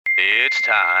It's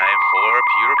time for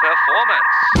pure performance.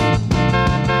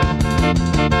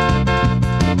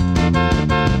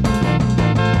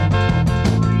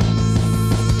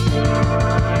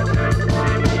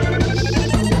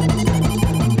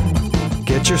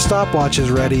 Get your stopwatches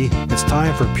ready. It's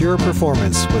time for Pure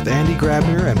Performance with Andy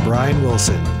Grabner and Brian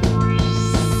Wilson.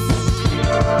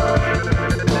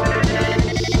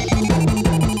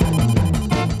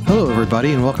 Hello,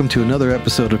 everybody, and welcome to another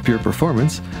episode of Pure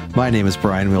Performance. My name is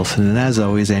Brian Wilson, and as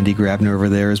always, Andy Grabner over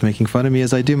there is making fun of me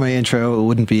as I do my intro. It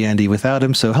wouldn't be Andy without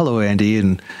him, so hello, Andy,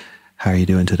 and how are you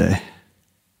doing today?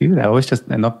 Dude, I was just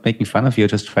not making fun of you,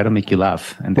 just try to make you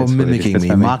laugh. And that's mimicking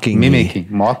me, mocking me,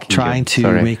 trying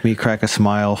to make me crack a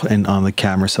smile on the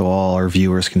camera so all our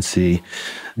viewers can see.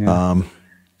 Yeah.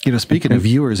 Speaking of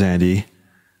viewers, Andy,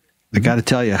 I got to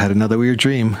tell you, I had another weird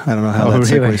dream. I don't know how that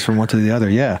segues from one to the other.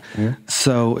 Yeah.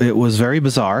 So it was very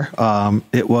bizarre.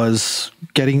 It was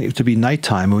getting to be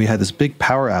nighttime, and we had this big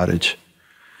power outage,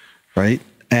 right?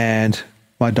 And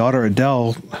my daughter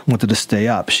Adele wanted to stay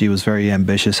up. She was very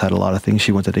ambitious, had a lot of things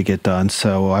she wanted to get done.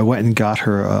 So I went and got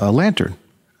her a lantern,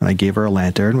 and I gave her a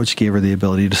lantern, which gave her the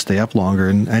ability to stay up longer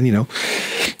and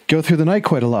go through the night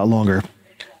quite a lot longer.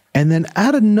 And then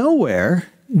out of nowhere,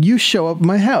 you show up at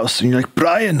my house, and you're like,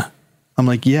 Brian. I'm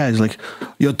like, yeah. He's like,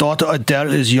 your daughter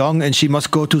Adele is young and she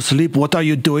must go to sleep. What are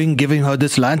you doing giving her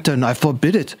this lantern? I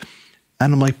forbid it.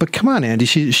 And I'm like, but come on, Andy,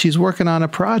 she's working on a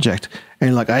project. And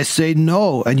you're like, I say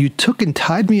no. And you took and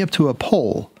tied me up to a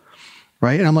pole,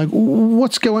 right? And I'm like,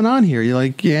 what's going on here? You're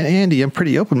like, yeah, Andy, I'm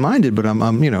pretty open-minded, but I'm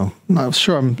not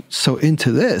sure I'm so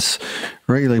into this,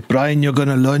 right? You're like, Brian, you're going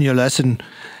to learn your lesson.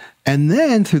 And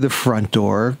then through the front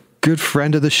door, good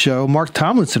friend of the show, Mark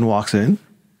Tomlinson, walks in.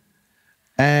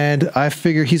 And I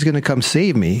figure he's going to come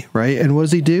save me, right? And what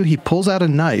does he do? He pulls out a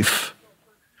knife,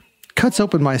 cuts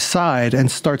open my side, and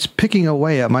starts picking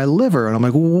away at my liver. And I'm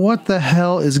like, what the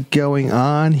hell is going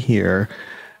on here?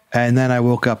 And then I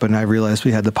woke up and I realized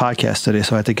we had the podcast today,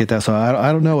 so I had to get that. So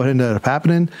I don't know what ended up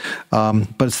happening, but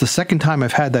it's the second time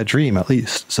I've had that dream, at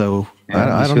least. So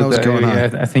I don't know what's going on.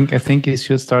 I think you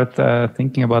should start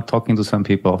thinking about talking to some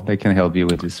people. They can help you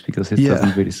with this because it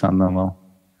doesn't really sound normal.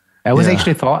 I was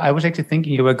actually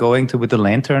thinking you were going to, with the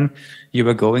lantern, you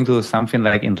were going to something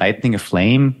like enlightening a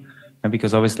flame,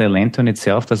 because obviously a lantern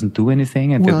itself doesn't do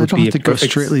anything. And well, I don't have to go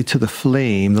straightly to the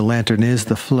flame. The lantern is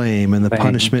the flame, and the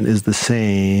punishment is the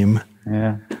same.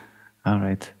 Yeah. All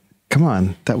right. Come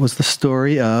on. That was the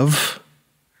story of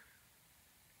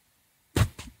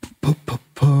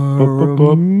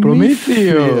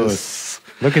Prometheus.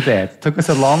 Look at that. It took us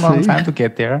a long time to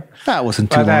get there. That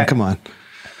wasn't too long. Come on.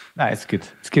 No, it's good.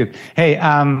 It's good. Hey,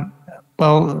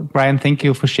 well, Brian, thank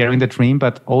you for sharing the dream,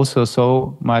 but also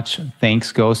so much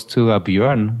thanks goes to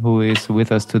Björn, who is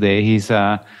with us today. He's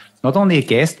not only a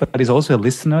guest, but he's also a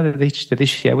listener that he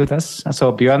shared with us.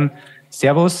 So Björn,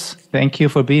 servus. Thank you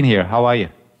for being here. How are you?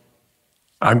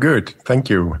 I'm good. Thank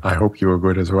you. I hope you are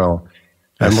good as well.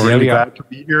 I'm really glad to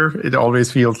be here. It always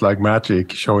feels like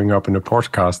magic showing up in a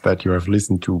podcast that you have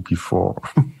listened to before.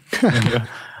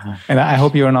 And I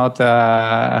hope you're not.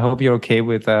 I hope you're okay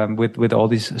with all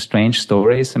these strange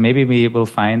stories. And maybe we will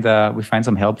find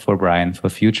some help for Brian for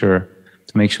future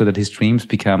to make sure that his dreams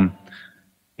become,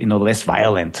 less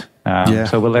violent.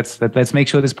 So let's make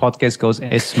sure this podcast goes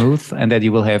as smooth and that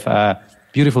you will have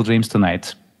beautiful dreams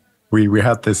tonight. We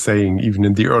had this saying even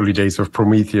in the early days of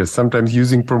Prometheus. Sometimes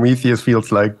using Prometheus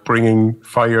feels like bringing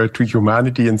fire to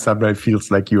humanity, and sometimes it feels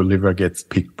like your liver gets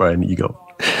picked by an eagle.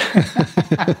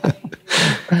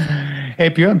 Hey,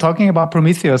 Björn, talking about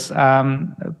Prometheus,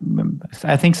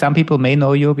 I think some people may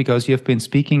know you because you've been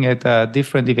speaking at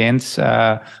different events.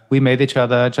 We met each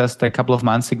other just a couple of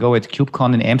months ago at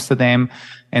KubeCon in Amsterdam.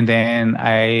 And then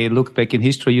I looked back in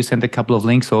history. You sent a couple of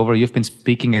links over. You've been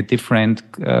speaking at different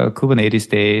Kubernetes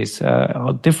days,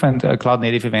 different cloud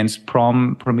native events,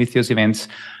 Prometheus events.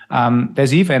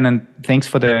 There's even, and thanks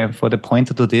for the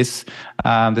pointer to this,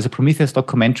 there's a Prometheus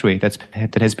documentary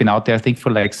that has been out there, I think, for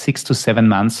like 6 to 7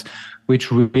 months,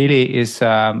 which really is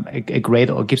gives a great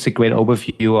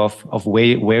overview of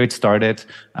where it started,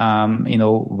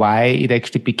 why it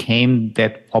actually became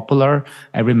that popular.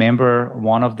 I remember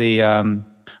one of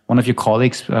your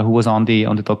colleagues who was on the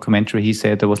documentary, he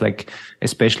said there was like a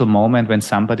special moment when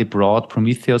somebody brought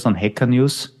Prometheus on Hacker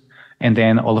News. And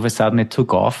then all of a sudden it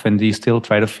took off, and you still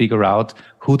try to figure out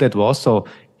who that was. So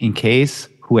in case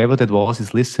whoever that was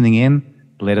is listening in,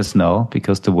 let us know,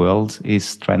 because the world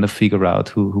is trying to figure out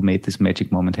who made this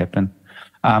magic moment happen.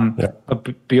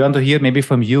 But beyond here, maybe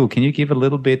from you, can you give a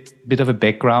little bit of a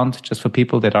background just for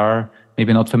people that are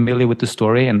maybe not familiar with the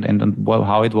story and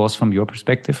how it was from your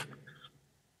perspective?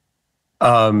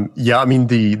 I mean,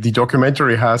 the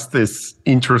documentary has this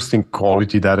interesting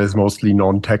quality that is mostly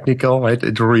non-technical, right?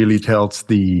 It really tells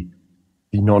the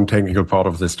non-technical part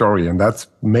of the story. And that's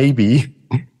maybe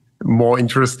more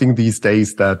interesting these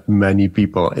days, that many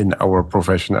people in our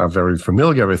profession are very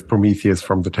familiar with Prometheus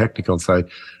from the technical side.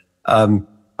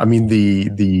 I mean,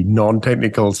 the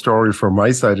non-technical story from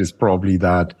my side is probably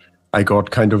that I got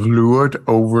kind of lured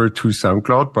over to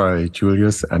SoundCloud by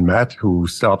Julius and Matt, who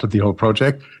started the whole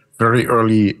project very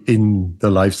early in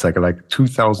the life cycle, like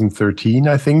 2013,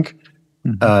 I think.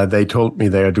 They told me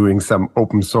they are doing some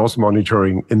open source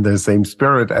monitoring in the same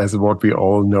spirit as what we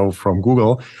all know from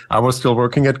Google. I was still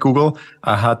working at Google.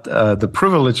 I had the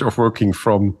privilege of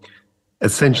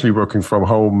essentially working from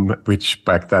home, which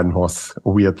back then was a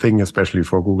weird thing, especially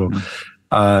for Google.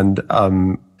 And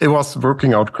it was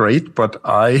working out great, but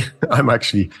I'm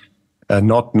actually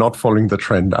not following the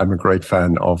trend. I'm a great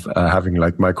fan of having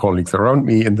like my colleagues around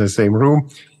me in the same room.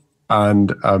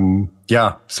 And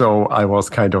so I was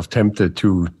kind of tempted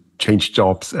to change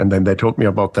jobs. And then they told me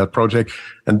about that project.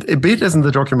 And a bit is in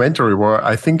the documentary where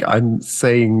I think I'm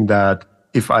saying that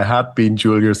if I had been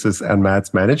Julius's and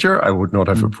Matt's manager, I would not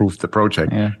have approved the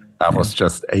project. That was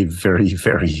just a very,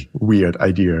 very weird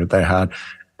idea they had.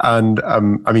 And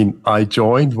I mean, I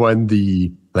joined when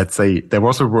let's say there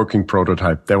was a working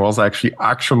prototype. There was actually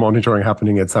actual monitoring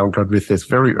happening at SoundCloud with this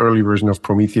very early version of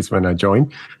Prometheus when I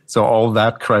joined. So all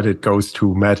that credit goes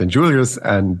to Matt and Julius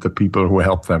and the people who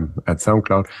helped them at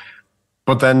SoundCloud.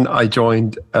 But then I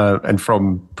joined, and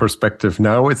from perspective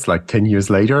now, it's like 10 years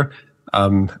later,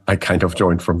 I kind of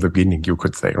joined from the beginning, you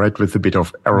could say, right? With a bit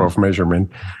of error of measurement.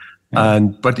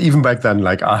 But even back then,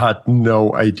 like I had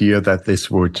no idea that this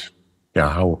would,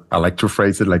 how I like to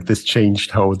phrase it, like this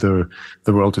changed how the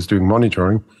world is doing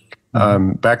monitoring.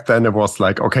 Back then it was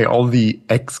like, okay, all the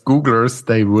ex-Googlers,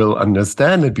 they will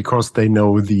understand it because they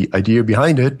know the idea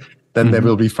behind it. Then there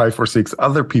will be 5 or 6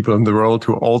 other people in the world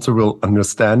who also will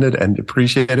understand it and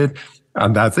appreciate it.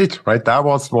 And that's it, right? That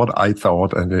was what I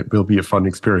thought, and it will be a fun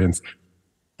experience.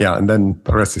 And then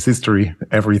the rest is history.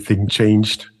 Everything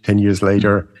changed 10 years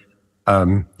later.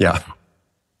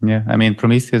 Yeah, I mean,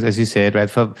 Prometheus, as you said, right?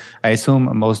 I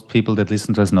assume most people that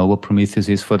listen to us know what Prometheus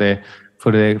is. For the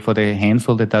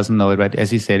handful that doesn't know it, right?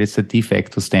 As you said, it's a de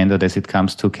facto standard as it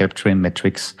comes to capturing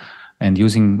metrics and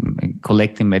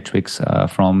collecting metrics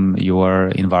from your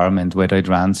environment, whether it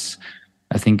runs.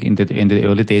 I think in the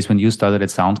early days when you started at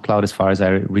SoundCloud, as far as I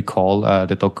recall,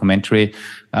 the documentary,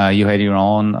 you had your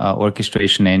own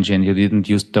orchestration engine. You didn't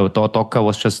use Docker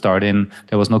was just starting.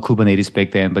 There was no Kubernetes back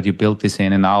then, but you built this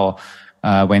in, and now.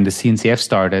 When the CNCF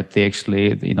started, they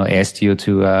actually, asked you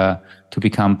to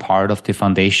become part of the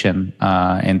foundation,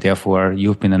 and therefore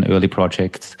you've been an early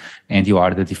project, and you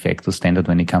are the de facto standard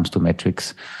when it comes to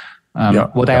metrics.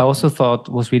 I also thought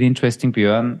was really interesting,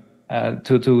 Björn,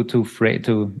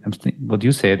 to what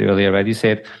you said earlier, right? You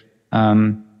said,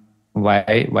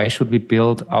 why should we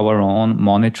build our own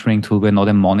monitoring tool? We're not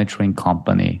a monitoring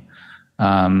company.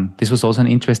 This was also an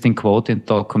interesting quote in the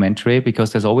documentary,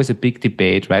 because there's always a big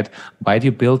debate, right? Why do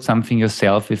you build something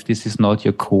yourself if this is not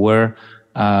your core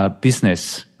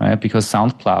business, right? Because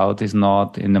SoundCloud is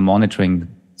not in the monitoring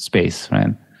space,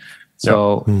 right?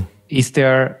 So, is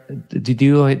there? Do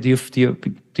you feel?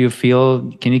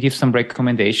 Can you give some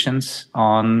recommendations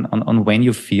on when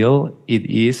you feel it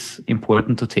is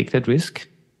important to take that risk?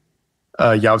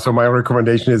 So my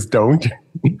recommendation is don't.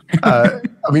 I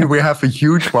mean, we have a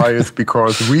huge bias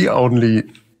because we only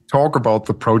talk about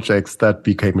the projects that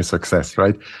became a success,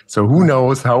 right? So who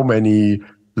knows how many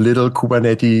little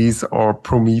Kubernetes or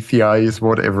Prometheus,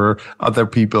 whatever other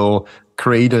people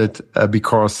created,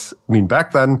 because, I mean,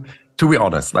 back then, to be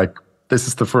honest, like this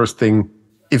is the first thing.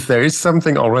 If there is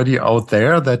something already out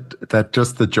there that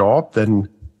does the job, then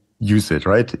use it,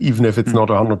 right? Even if it's not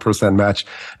 100% match.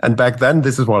 And back then,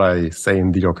 this is what I say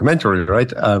in the documentary,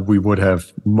 right? We would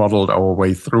have modeled our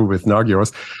way through with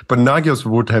Nagios, but Nagios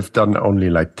would have done only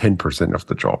like 10% of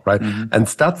the job, right? And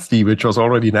StatsD, which was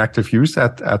already in active use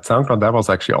at SoundCloud, that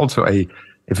was actually also a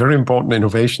very important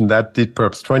innovation that did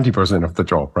perhaps 20% of the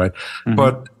job, right?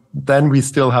 But then we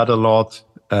still had a lot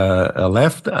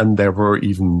left, and there were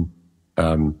even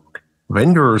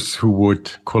vendors who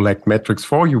would collect metrics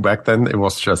for you. Back then, it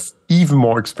was just even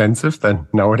more expensive than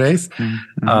nowadays.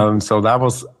 So that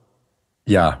was,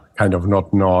 kind of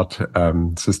not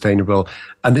sustainable.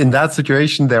 And in that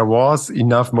situation, there was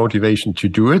enough motivation to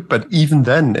do it. But even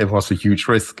then, it was a huge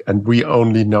risk. And we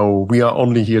are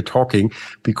only here talking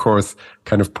because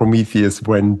kind of Prometheus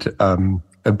went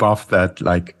above that,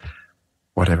 like,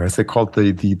 whatever is it called,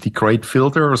 the great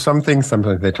filter or something.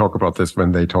 Sometimes they talk about this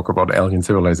when they talk about alien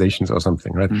civilizations or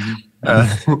something, right?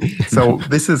 So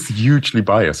this is hugely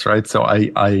biased, right? So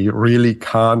I really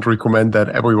can't recommend that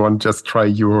everyone just try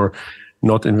your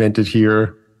not invented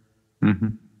here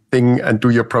thing and do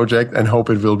your project and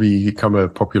hope it will become a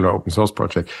popular open source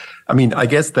project. I mean, I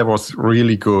guess that was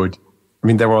really good. I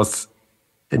mean, there was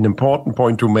an important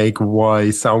point to make why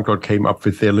SoundCloud came up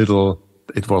with their little,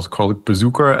 it was called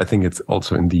Bazooka. I think it's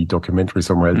also in the documentary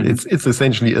somewhere. It's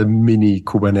essentially a mini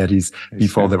Kubernetes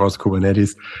before there was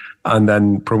Kubernetes. And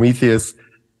then Prometheus,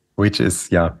 which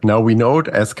is, now we know it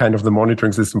as kind of the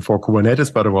monitoring system for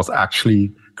Kubernetes, but it was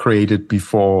actually created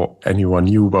before anyone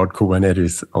knew about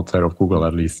Kubernetes outside of Google,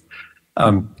 at least.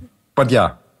 But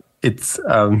yeah, it's,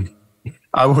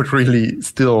 I would really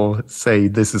still say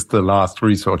this is the last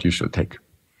resort you should take.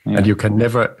 Yeah. And you can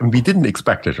never, we didn't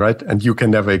expect it, right? And you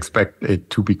can never expect it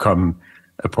to become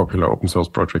a popular open source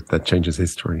project that changes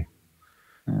history.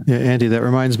 Yeah, Andy, that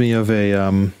reminds me of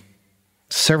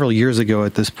several years ago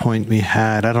at this point we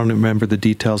had, I don't remember the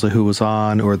details of who was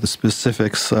on or the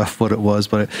specifics of what it was,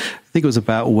 but I think it was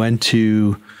about when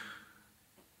to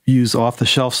use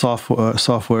off-the-shelf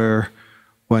software,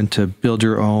 when to build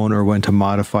your own, or when to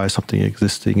modify something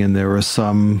existing. And there were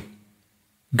some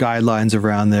guidelines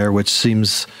around there, which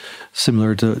seems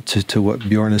similar to what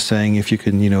Björn is saying. If you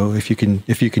can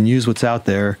use what's out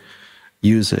there,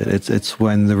 use it. It's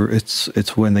when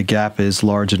the gap is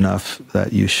large enough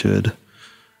that you should,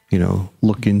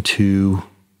 look into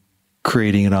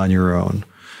creating it on your own.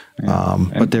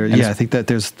 I think that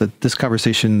this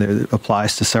conversation there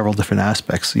applies to several different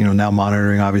aspects. Now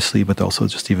monitoring, obviously, but also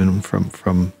just even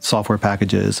from software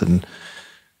packages and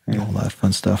all that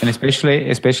fun stuff. And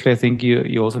especially, I think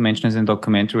you also mentioned this in the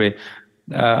documentary.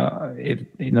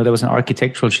 There was an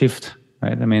architectural shift,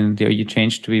 right? I mean, you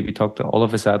changed. We talked all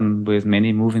of a sudden with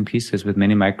many moving pieces, with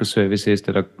many microservices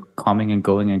that are coming and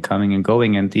going and coming and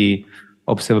going, and the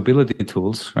observability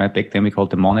tools, right? Back then we called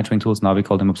them monitoring tools. Now we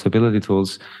call them observability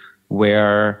tools,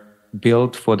 were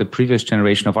built for the previous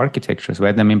generation of architectures,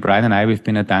 right? I mean, Brian and I, we've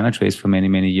been at Dynatrace for many,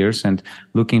 many years, and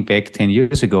looking back 10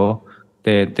 years ago,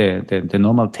 the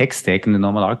normal tech stack and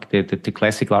the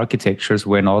classical architectures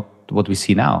were not what we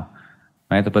see now,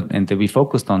 right? And we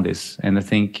focused on this, and I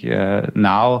think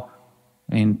now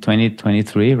in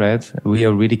 2023, right, we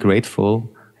are really grateful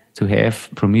to have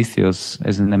Prometheus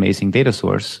as an amazing data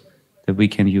source that we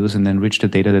can use and enrich the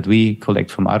data that we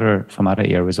collect from other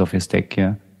areas of his tech.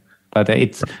 Yeah, but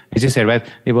it's, as you said, right,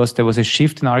 there was a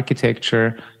shift in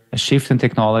architecture, a shift in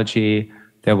technology.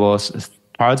 There was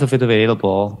parts of it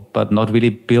available, but not really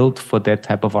built for that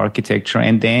type of architecture.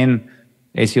 And then,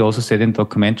 as you also said in the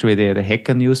documentary, the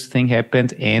Hacker News thing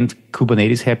happened, and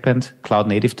Kubernetes happened. Cloud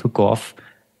native took off,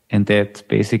 and that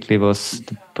basically was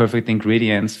the perfect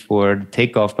ingredients for the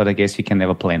takeoff. But I guess you can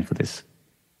never plan for this.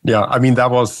 Yeah, I mean, that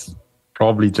was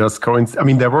probably just coincidence. I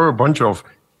mean, there were a bunch of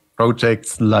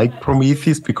projects like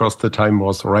Prometheus because the time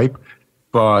was ripe,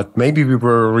 but maybe we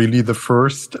were really the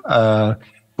first.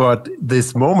 But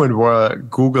this moment where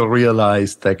Google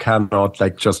realized they cannot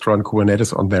just run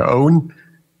Kubernetes on their own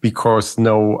because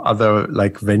no other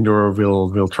vendor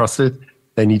will trust it.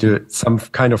 They needed some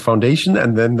kind of foundation,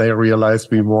 and then they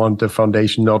realized we want a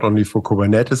foundation not only for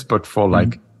Kubernetes but for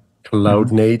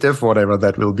cloud native, whatever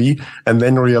that will be, and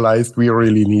then realized we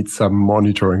really need some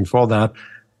monitoring for that.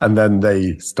 And then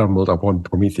they stumbled upon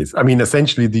Prometheus. I mean,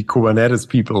 essentially the Kubernetes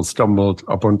people stumbled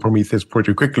upon Prometheus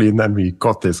pretty quickly, and then we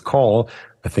got this call.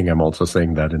 I think I'm also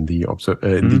saying that in the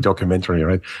the documentary,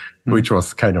 right? Which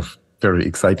was kind of very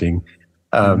exciting.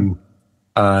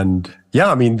 And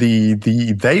yeah, I mean,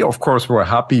 they of course were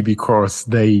happy because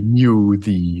they knew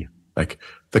the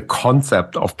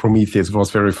concept of Prometheus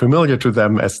was very familiar to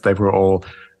them, as they were all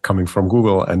coming from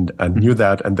Google and knew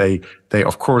that. And they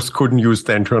of course couldn't use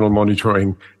the internal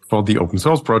monitoring for the open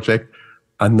source project.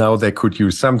 And now they could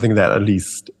use something that at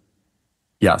least,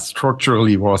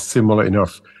 structurally was similar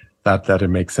enough that it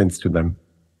makes sense to them.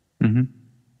 Mm-hmm.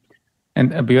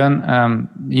 And Björn,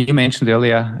 you mentioned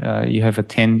earlier you had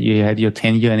your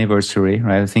 10-year anniversary,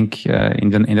 right? I think in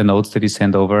the notes that you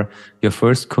sent over, your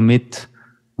first commit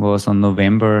was on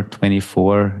November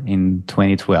 24 in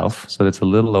 2012. So that's a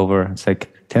little over, it's 10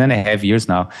 and a half years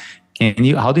now.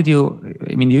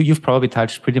 You've probably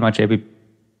touched pretty much every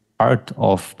part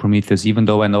of Prometheus, even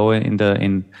though I know in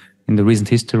the recent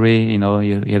history, you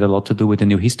had a lot to do with the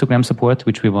new histogram support,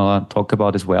 which we will talk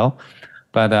about as well.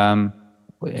 But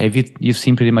you've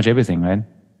seen pretty much everything, right?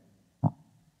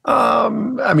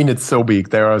 I mean, it's so big.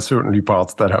 There are certainly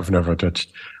parts that I've never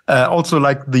touched. Also,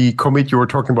 the commit you were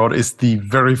talking about is the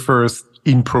very first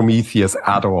in Prometheus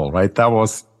at all, right? That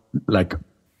was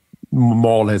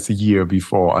more or less a year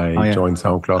before I joined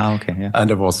SoundCloud. Okay, yeah. And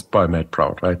I was biomed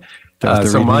proud, right?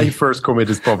 So my first commit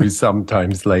is probably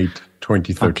sometimes late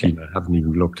 2013. Okay. I haven't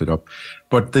even looked it up.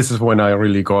 But this is when I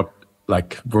really got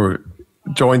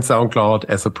joined SoundCloud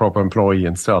as a proper employee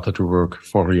and started to work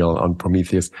for real on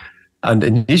Prometheus. And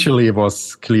initially it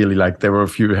was clearly like there were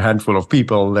a handful of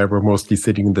people that were mostly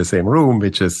sitting in the same room,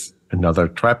 which is another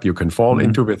trap you can fall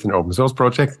into with an open source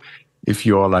project. If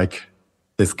you're like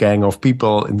this gang of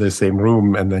people in the same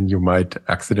room, and then you might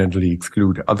accidentally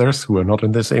exclude others who are not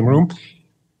in the same room.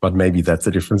 But maybe that's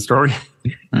a different story.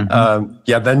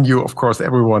 Then you, of course,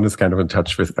 everyone is kind of in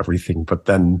touch with everything. But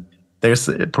then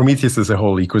Prometheus is a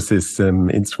whole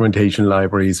ecosystem, instrumentation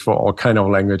libraries for all kind of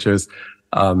languages,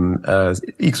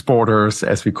 exporters,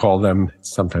 as we call them,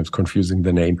 sometimes confusing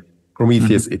the name,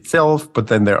 Prometheus itself. But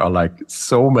then there are like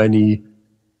so many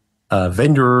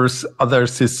vendors, other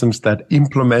systems that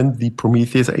implement the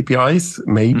Prometheus APIs,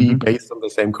 maybe based on the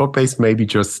same code base, maybe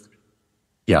just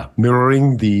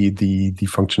mirroring the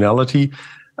functionality.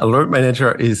 Alert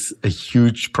Manager is a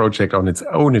huge project on its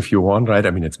own, if you want, right?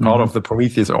 I mean, it's part of the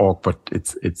Prometheus org, but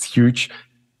it's huge,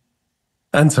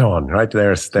 and so on, right?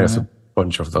 There's a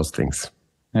bunch of those things.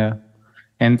 Yeah,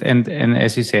 and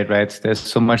as you said, right? There's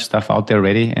so much stuff out there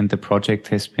already, and the project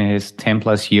has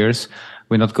 10+ years.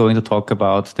 We're not going to talk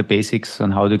about the basics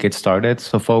on how to get started.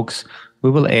 So, folks,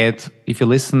 we will add, if you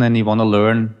listen and you want to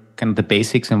learn kind of the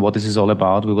basics and what this is all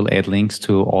about, we will add links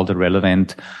to all the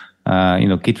relevant,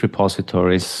 Git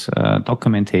repositories,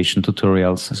 documentation,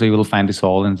 tutorials. So you will find this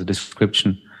all in the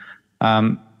description.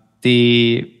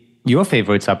 Your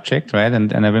favorite subject, right?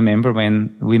 And I remember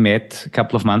when we met a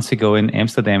couple of months ago in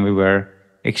Amsterdam, we were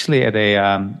actually at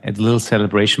a little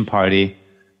celebration party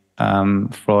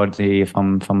from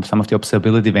some of the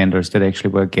observability vendors that actually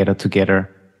were gathered together.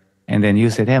 And then you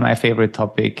said, hey, my favorite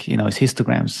topic, is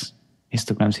histograms.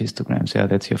 Histograms. Yeah,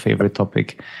 that's your favorite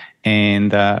topic.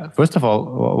 And first of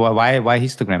all, why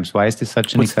histograms? Why is this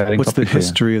such an exciting topic? What's the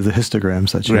history of the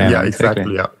histograms that you have? Yeah,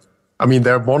 exactly. Yeah. I mean,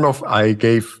 I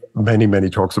gave many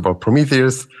talks about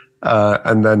Prometheus,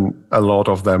 and then a lot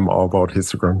of them are about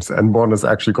histograms. And one is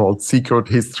actually called Secret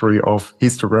History of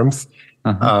Histograms,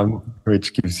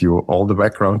 which gives you all the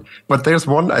background. But there's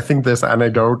one, I think this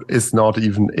anecdote is not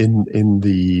even in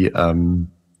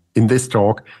this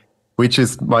talk, which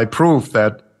is my proof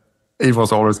that it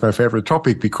was always my favorite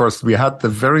topic, because we had the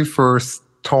very first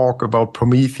talk about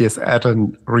Prometheus at a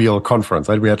real conference.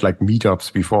 Right? We had like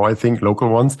meetups before, I think, local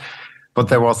ones. But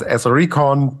there was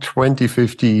SRECon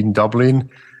 2015 Dublin,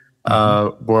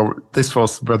 where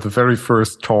the very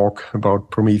first talk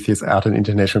about Prometheus at an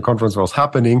international conference was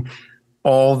happening.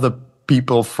 All the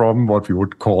people from what we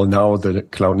would call now the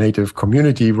cloud native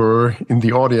community were in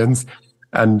the audience.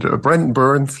 And Brendan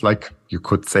Burns, like you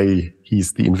could say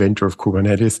he's the inventor of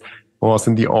Kubernetes, was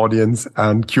in the audience,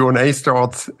 and Q&A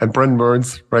starts, and Brendan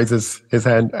Burns raises his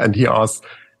hand and he asks,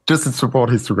 does it support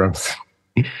histograms?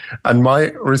 And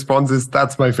my response is,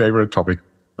 that's my favorite topic.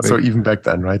 Right. So even back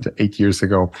then, right, 8 years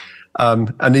ago.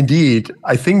 And indeed,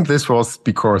 I think this was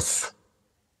because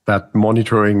that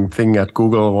monitoring thing at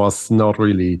Google was not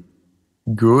really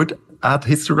good at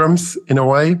histograms in a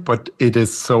way, but it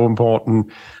is so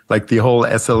important. Like the whole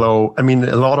SLO, I mean,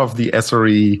 a lot of the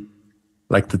SRE,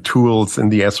 like the tools in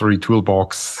the SRE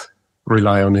toolbox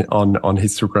rely on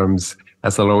histograms,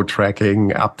 SLO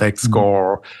tracking, uptake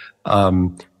score.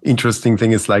 Interesting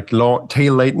thing is like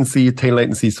tail latency. Tail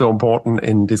latency is so important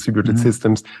in distributed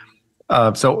systems.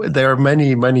 So there are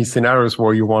many scenarios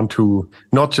where you want to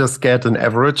not just get an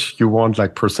average, you want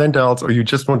like percentiles, or you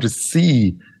just want to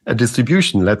see a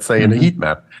distribution, let's say in a heat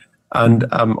map. And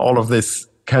all of this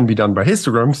can be done by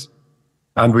histograms.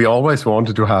 And we always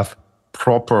wanted to have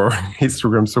proper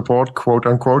histogram support, quote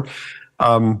unquote.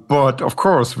 But of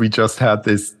course, we just had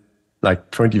this,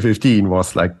 like 2015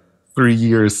 was like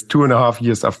 2.5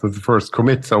 years after the first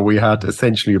commit. So we had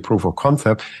essentially a proof of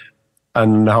concept.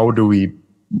 And how do we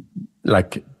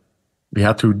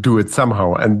had to do it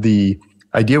somehow. And the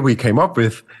idea we came up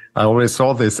with, I always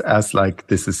saw this as like,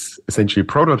 this is essentially a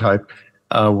prototype.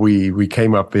 We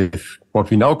came up with what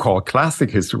we now call classic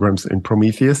histograms in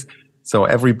Prometheus. So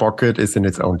every bucket is in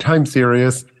its own time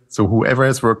series. So whoever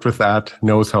has worked with that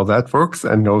knows how that works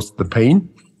and knows the pain.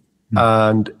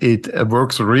 And it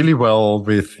works really well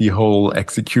with the whole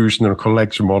execution and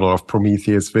collection model of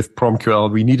Prometheus with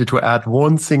PromQL. We needed to add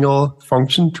one single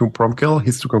function to PromQL,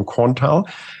 histogram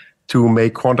quantile, to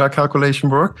make quantile calculation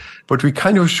work. But we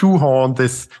kind of shoehorned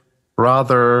this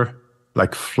rather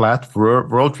like flat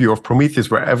worldview of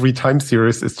Prometheus, where every time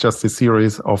series is just a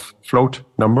series of floating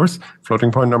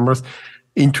point numbers,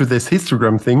 into this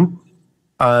histogram thing.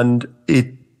 And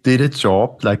it did its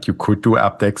job. Like you could do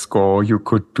aptX score, you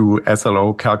could do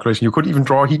SLO calculation, you could even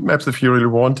draw heat maps if you really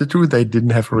wanted to. They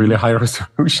didn't have a really high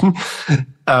resolution.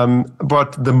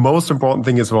 But the most important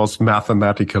thing was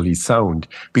mathematically sound,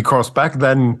 because back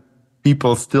then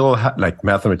people still had, like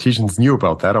mathematicians knew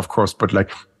about that, of course, but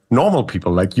like normal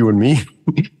people like you and me,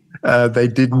 they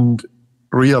didn't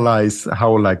realize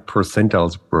how like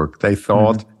percentiles work. They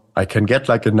thought I can get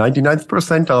like a 99th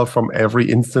percentile from every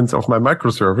instance of my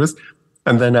microservice,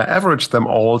 and then I average them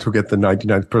all to get the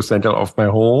 99th percentile of my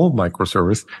whole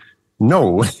microservice.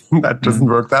 No, that doesn't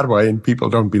work that way, and people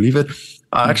don't believe it.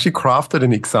 I actually crafted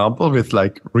an example with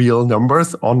like real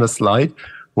numbers on a slide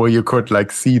where you could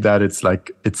like see that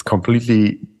it's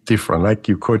completely different. Like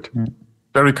you could,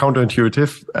 very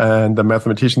counterintuitive, and the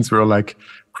mathematicians were like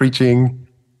preaching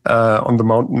on the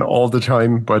mountain all the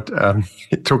time, but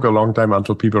it took a long time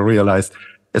until people realized,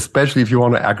 especially if you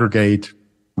want to aggregate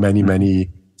many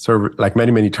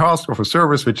tasks of a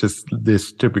service, which is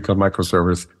this typical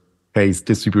microservice case,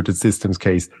 distributed systems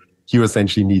case, you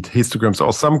essentially need histograms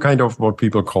or some kind of what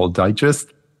people call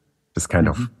digest, this kind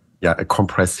of a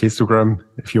compressed histogram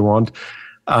if you want.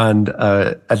 And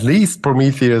at least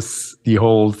Prometheus, the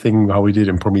whole thing how we did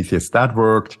in Prometheus, that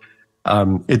worked.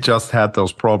 It just had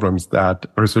those problems that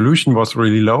resolution was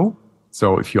really low.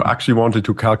 So if you actually wanted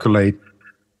to calculate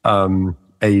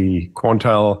a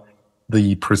quantile,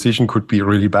 the precision could be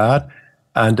really bad.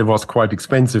 And it was quite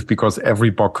expensive because every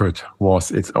bucket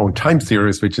was its own time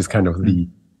series, which is kind of the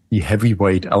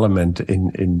heavyweight element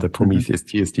in the Prometheus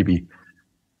TSDB.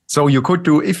 So you could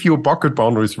do, if your bucket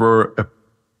boundaries were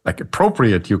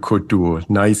appropriate, you could do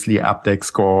nicely aptX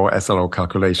score, SLO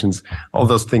calculations, all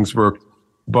those things worked.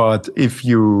 But if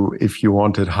you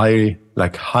wanted high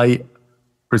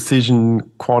precision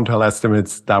quantile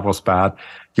estimates, that was bad.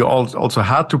 You also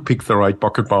had to pick the right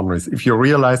bucket boundaries. If you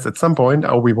realized at some point,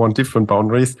 we want different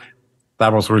boundaries,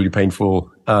 that was really painful,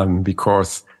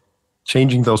 because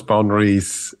changing those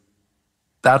boundaries,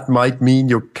 that might mean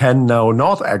you can now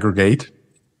not aggregate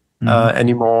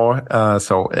anymore.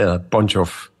 So a bunch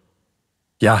of,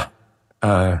 what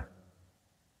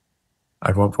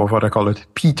I call it,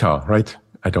 PETA, right?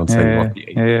 I don't say what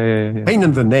the pain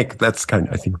in the neck. That's kind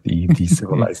of, I think, the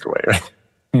civilized way, right?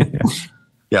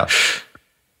 Yeah.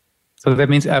 So that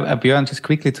means, Björn, just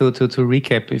quickly to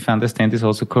recap, if I understand this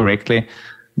also correctly,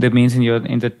 that means in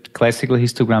the classical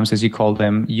histograms, as you call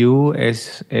them, you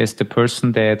as the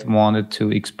person that wanted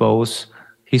to expose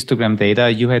histogram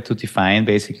data, you had to define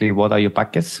basically what are your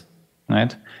buckets,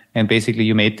 right? And basically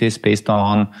you made this based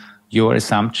on your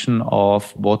assumption of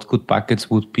what good buckets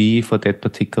would be for that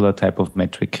particular type of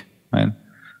metric, right?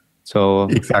 So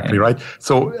exactly right.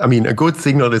 So I mean, a good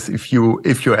signal is if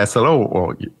your SLO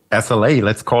or SLA,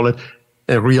 let's call it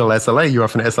a real SLA, you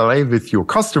have an SLA with your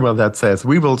customer that says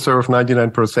we will serve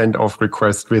 99% of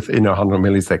requests within 100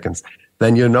 milliseconds.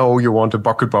 Then you know you want a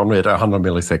bucket boundary at 100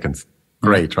 milliseconds.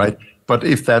 Great, right? But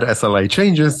if that SLA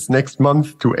changes next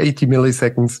month to 80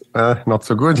 milliseconds, not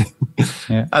so good.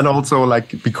 And also,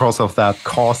 like, because of that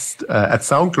cost, at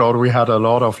SoundCloud, we had a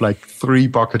lot of 3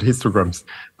 bucket histograms,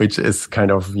 which is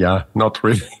kind of, not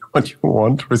really what you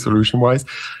want resolution wise.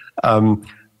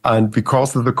 And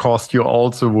because of the cost, you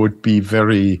also would be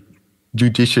very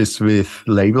judicious with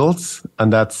labels.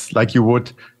 And that's like you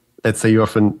would, let's say you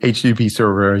have an HTTP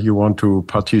server, you want to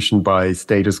partition by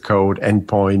status code,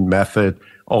 endpoint, method,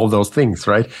 all those things,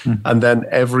 right? And then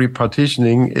every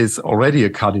partitioning is already a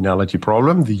cardinality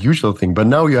problem, the usual thing. But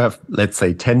now you have, let's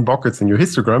say, 10 buckets in your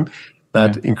histogram.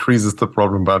 That increases the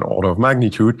problem by an order of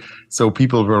magnitude. So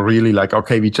people were really like,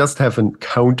 okay, we just have a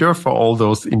counter for all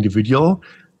those individual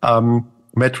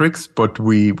metrics, but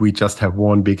we just have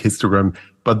one big histogram.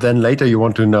 But then later you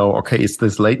want to know, okay, is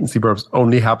this latency perhaps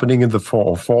only happening in the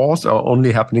 404s or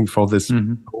only happening for this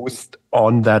host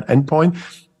on that endpoint?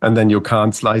 And then you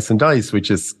can't slice and dice, which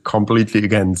is completely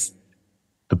against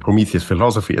the Prometheus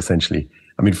philosophy, essentially.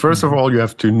 I mean, first of all, you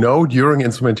have to know during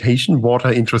instrumentation what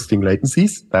are interesting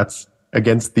latencies. That's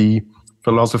against the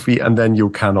philosophy. And then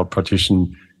you cannot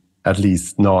partition, at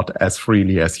least not as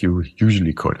freely as you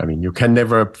usually could. I mean, you can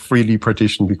never freely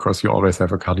partition because you always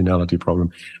have a cardinality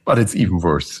problem. But it's even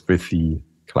worse with the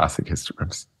classic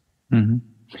histograms.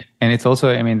 And it's also,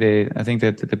 I mean, I think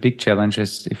that the big challenge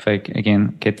is, if I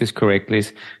again get this correctly,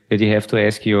 is that you have to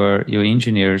ask your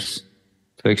engineers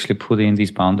to actually put in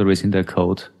these boundaries in their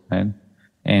code, right?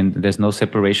 And there's no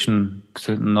separation,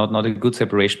 so not a good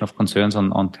separation of concerns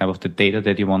on type of the data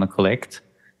that you want to collect,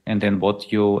 and then what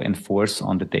you enforce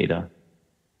on the data.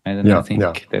 And I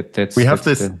think that's we have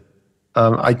this.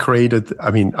 I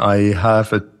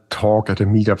have a talk at a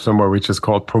meetup somewhere which is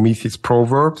called Prometheus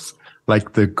Proverbs. like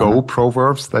the Go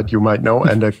proverbs that you might know.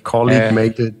 And a colleague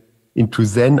made it into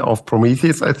Zen of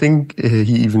Prometheus. I think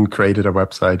he even created a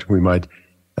website.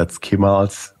 That's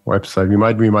Kemal's website.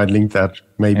 We might link that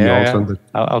maybe also.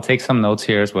 I'll take some notes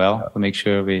here as well to make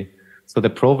sure so the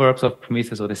proverbs of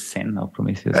Prometheus or the Zen of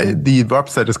Prometheus. The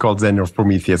website is called Zen of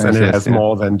Prometheus, and it has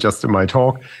more than just in my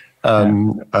talk.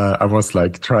 I was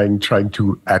like trying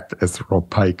to act as Rob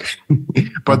Pike,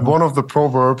 but one of the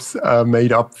proverbs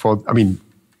made up for. I mean,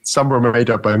 some were made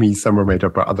up by me, some were made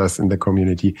up by others in the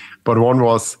community. But one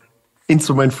was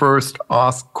instrument first,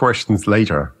 ask questions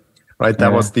later. Right,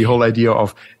 that was the whole idea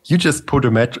of you just put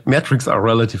metrics are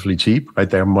relatively cheap. Right,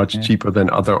 they're much cheaper than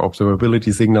other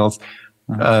observability signals.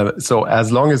 So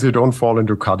as long as you don't fall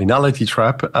into cardinality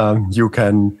trap,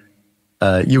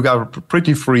 you are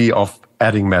pretty free of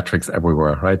adding metrics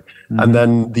everywhere, right? And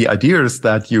then the idea is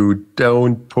that you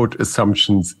don't put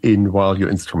assumptions in while you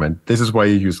instrument. This is why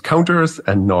you use counters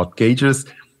and not gauges,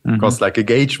 because like a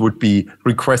gauge would be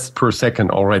requests per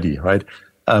second already, right?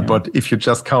 But if you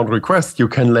just count requests, you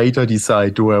can later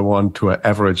decide, do I want to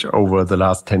average over the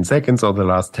last 10 seconds or the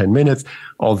last 10 minutes,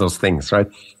 all those things, right?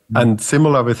 And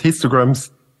similar with histograms,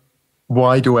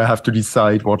 why do I have to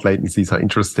decide what latencies are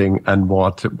interesting and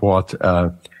what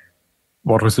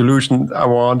resolution I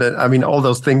want? I mean, all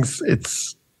those things,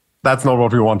 that's not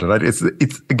what we wanted, right? It's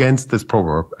against this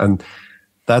proverb. And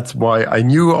that's why I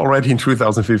knew already in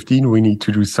 2015, we need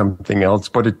to do something else,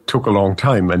 but it took a long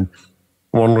time. And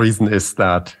one reason is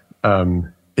that,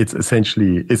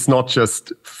 it's not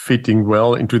just fitting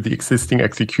well into the existing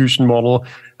execution model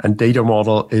and data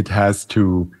model.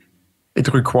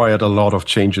 It required a lot of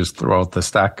changes throughout the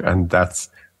stack. And that's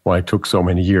why it took so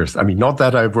many years. I mean, not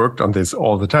that I worked on this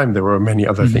all the time. There were many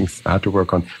other things I had to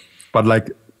work on, but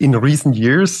like in recent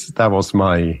years, that was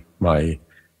my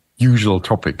usual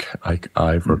topic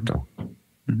I've worked on.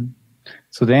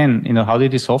 So then, how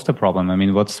did you solve the problem? I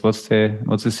mean, what's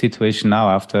the situation now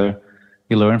after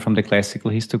you learned from the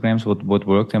classical histograms, what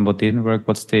worked and what didn't work?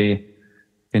 What's the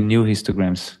new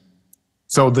histograms?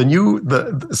 So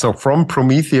so from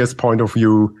Prometheus point of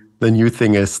view, the new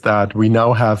thing is that we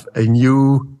now have a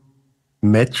new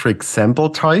metric sample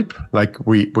type, like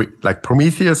like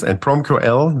Prometheus and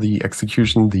PromQL, the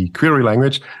execution, the query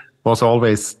language was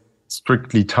always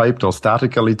strictly typed or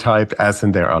statically typed, as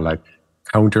in there are like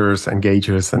counters and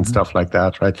gauges and stuff like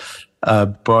that, right?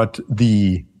 But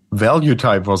the value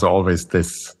type was always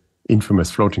this infamous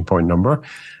floating point number,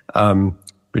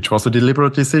 which was a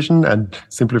deliberate decision and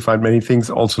simplified many things.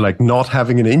 Also, like not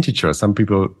having an integer. Some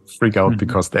people freak out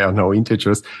because there are no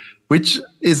integers, which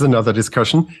is another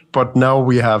discussion. But now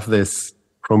we have this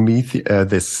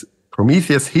Prometheus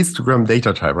histogram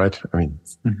data type, right? I mean,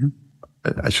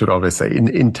 I should always say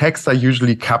in text, I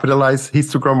usually capitalize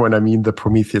histogram when I mean the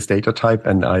Prometheus data type,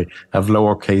 and I have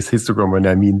lowercase histogram when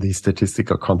I mean the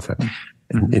statistical concept.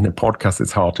 In a podcast,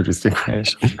 it's hard to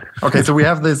distinguish. Okay, so we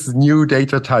have this new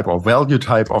data type or value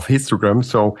type of histogram.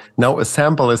 So now a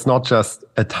sample is not just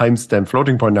a timestamp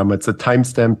floating point number. It's a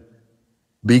timestamp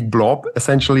big blob,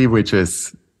 essentially, which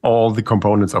is all the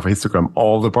components of a histogram,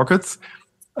 all the buckets,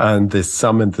 and this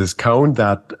sum and this count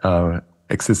that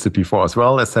existed before as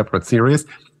well, a separate series.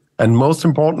 And most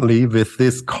importantly, with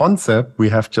this concept, we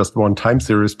have just one time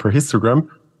series per histogram.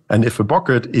 And if a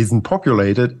bucket isn't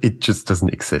populated, it just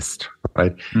doesn't exist,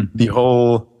 right? The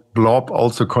whole blob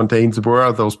also contains where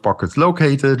are those buckets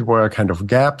located, where are kind of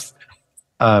gaps,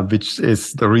 which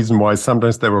is the reason why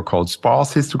sometimes they were called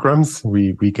sparse histograms.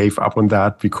 We gave up on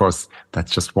that because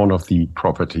that's just one of the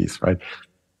properties, right?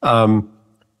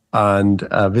 And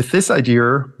with this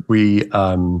idea, we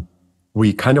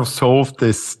kind of solved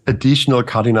this additional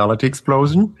cardinality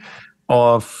explosion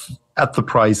at the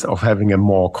price of having a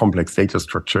more complex data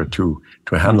structure to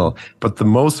handle. But the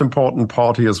most important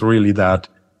part here is really that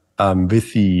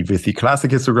with the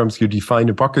classic histograms, you define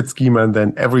a bucket schema, and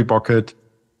then every bucket,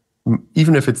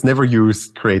 even if it's never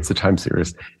used, creates a time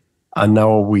series. And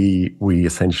now we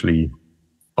essentially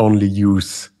only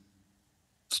use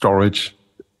storage,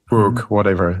 work,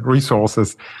 whatever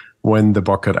resources when the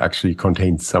bucket actually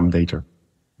contains some data.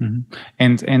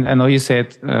 And I know you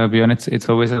said, Björn, it's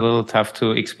always a little tough to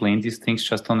explain these things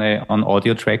just on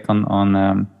audio track on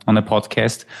a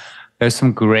podcast. There's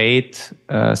some great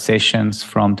sessions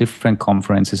from different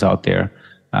conferences out there.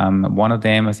 One of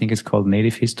them, I think, is called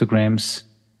Native Histograms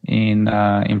in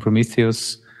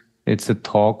Prometheus. It's a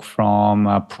talk from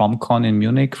PromCon in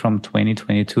Munich from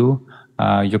 2022.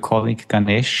 Your colleague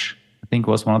Ganesh, I think,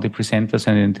 was one of the presenters,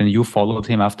 and then you followed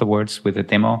him afterwards with a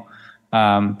demo.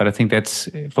 But I think that's,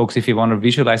 folks, if you want to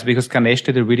visualize, because Ganesh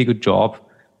did a really good job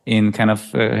in kind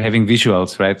of having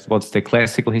visuals, right? What's the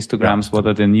classical histograms? What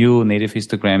are the new native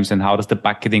histograms? And how does the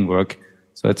bucketing work?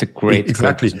 So it's a great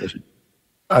presentation.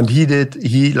 And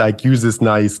he like uses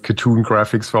nice cartoon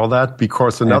graphics for that,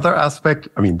 because another aspect,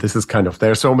 I mean, this is kind of,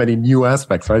 there are so many new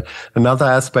aspects, right? Another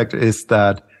aspect is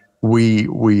that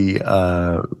you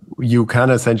can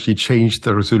essentially change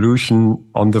the resolution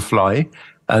on the fly.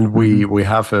 And we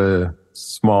have a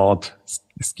smart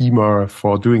schema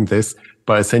for doing this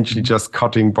by essentially just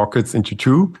cutting buckets into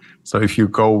two. So if you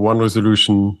go one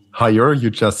resolution higher, you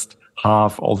just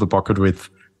halve all the bucket width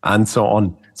and so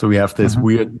on. So we have this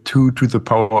weird 2 to the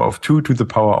power of 2 to the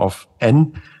power of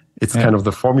n. It's kind of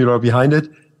the formula behind it,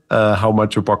 how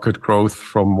much a bucket grows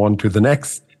from one to the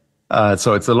next.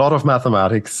 So it's a lot of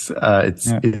mathematics.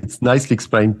 It's nicely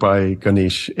explained by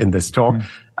Ganesh in this talk.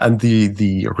 And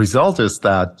the result is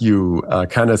that you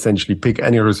can essentially pick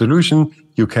any resolution.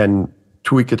 You can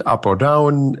tweak it up or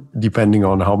down, depending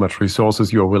on how much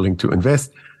resources you're willing to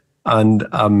invest. And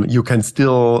you can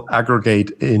still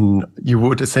aggregate you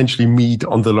would essentially meet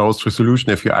on the lowest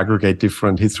resolution if you aggregate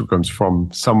different histograms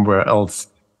from somewhere else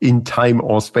in time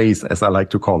or space, as I like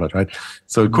to call it, right?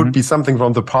 So it could be something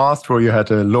from the past where you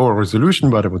had a lower resolution,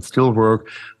 but it would still work.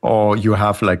 Or you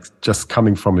have like just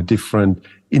coming from a different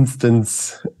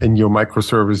instance in your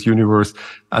microservice universe.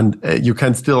 And you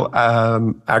can still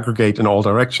aggregate in all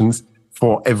directions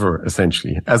forever,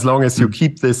 essentially, as long as you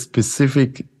keep this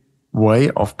specific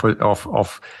way of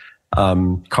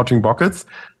cutting buckets.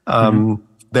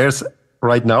 There's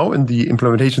right now in the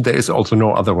implementation, there is also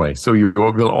no other way. So you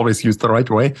will always use the right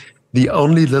way. The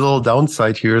only little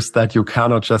downside here is that you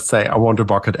cannot just say, I want a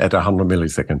bucket at 100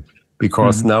 milliseconds,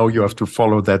 because now you have to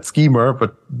follow that schema,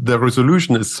 but the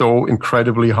resolution is so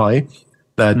incredibly high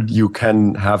that you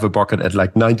can have a bucket at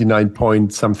like 99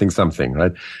 point something,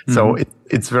 right? So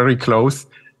it's very close.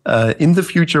 In the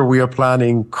future, we are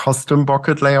planning custom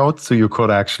bucket layouts, so you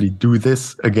could actually do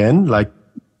this again. Like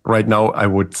right now, I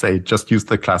would say just use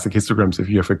the classic histograms if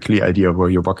you have a clear idea of where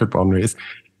your bucket boundary is.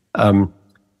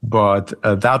 But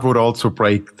that would also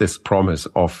break this promise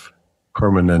of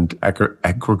permanent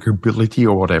aggregability,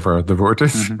 or whatever the word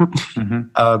is.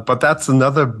 But that's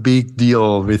another big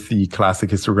deal with the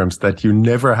classic histograms, that you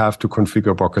never have to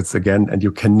configure buckets again, and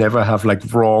you can never have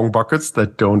like wrong buckets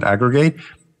that don't aggregate.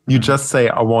 You just say,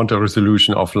 I want a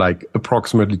resolution of like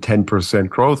approximately 10%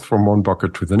 growth from one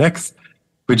bucket to the next,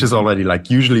 which is already like,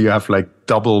 usually you have like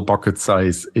double bucket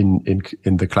size in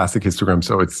the classic histogram.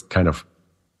 So it's kind of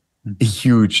a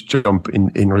huge jump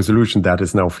in resolution that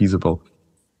is now feasible.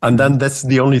 And then that's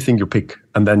the only thing you pick.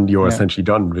 And then you're essentially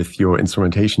done with your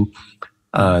instrumentation.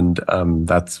 And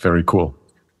that's very cool.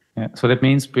 Yeah. So that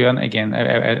means, Björn, again,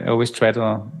 I always try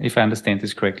to, if I understand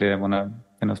this correctly, I want to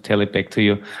kind of tell it back to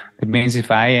you. It means if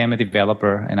I am a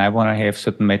developer and I want to have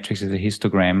certain metrics as a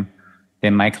histogram,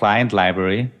 then my client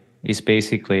library is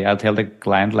basically, I'll tell the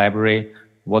client library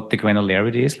what the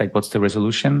granularity is, like what's the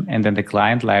resolution, and then the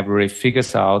client library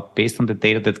figures out, based on the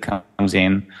data that comes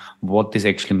in, what this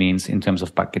actually means in terms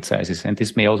of bucket sizes. And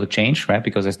this may also change, right?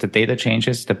 Because as the data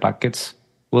changes, the buckets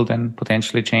will then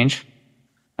potentially change,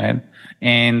 right?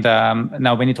 And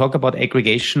now when you talk about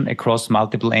aggregation across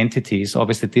multiple entities,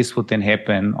 obviously this would then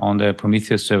happen on the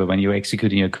Prometheus server when you're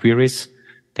executing your queries.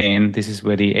 Then this is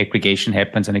where the aggregation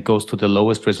happens, and it goes to the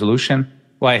lowest resolution.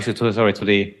 Well, actually, to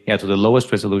the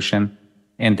lowest resolution,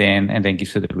 and then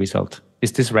gives you the result.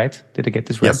 Is this right? Did I get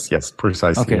this right? Yes,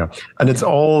 precisely. Okay. Yeah. And it's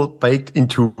all baked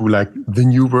into like the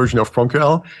new version of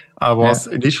PromQL. I was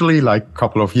initially, like a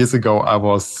couple of years ago, I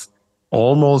was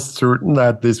almost certain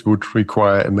that this would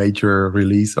require a major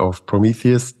release of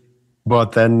Prometheus.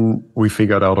 But then we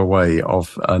figured out a way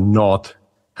of not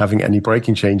having any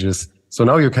breaking changes. So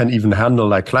now you can even handle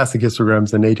like classic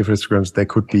histograms and native histograms. They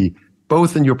could be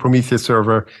both in your Prometheus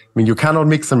server. I mean, you cannot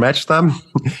mix and match them,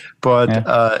 but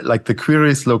like the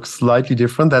queries look slightly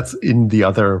different. That's in the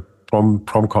other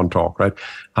PromCon talk, right?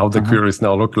 How the queries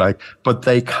now look like. But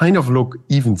they kind of look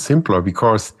even simpler,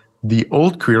 because the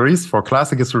old queries for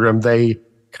classic histogram, they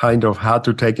kind of had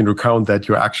to take into account that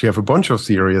you actually have a bunch of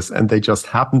series, and they just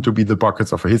happen to be the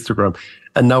buckets of a histogram.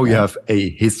 And now you have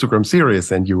a histogram series,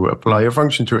 and you apply a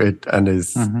function to it, and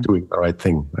is doing the right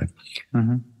thing, right?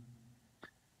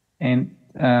 And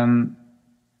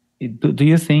do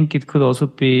you think it could also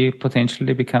be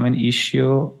potentially become an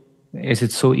issue, as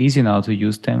it's so easy now to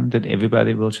use them, that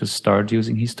everybody will just start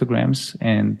using histograms,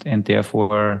 and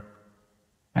therefore,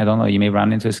 I don't know, you may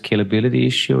run into a scalability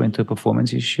issue, into a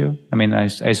performance issue? I mean, I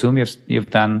assume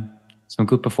you've done some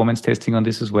good performance testing on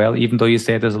this as well, even though you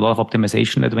said there's a lot of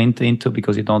optimization that went into,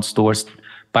 because you don't store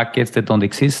buckets that don't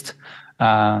exist.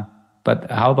 But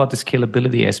how about the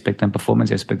scalability aspect and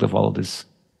performance aspect of all of this?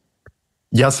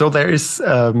 Yeah, so there is,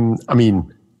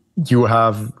 you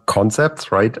have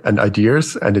concepts, right, and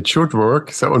ideas, and it should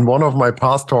work. So in one of my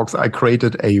past talks, I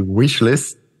created a wish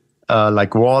list,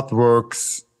 like what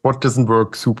works, what doesn't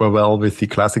work super well with the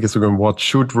classic histogram, what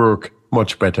should work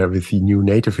much better with the new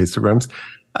native histograms.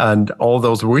 And all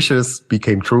those wishes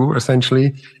became true,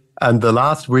 essentially. And the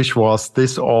last wish was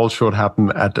this all should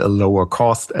happen at a lower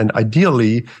cost, and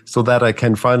ideally so that I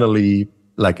can finally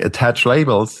like attach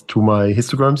labels to my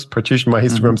histograms, partition my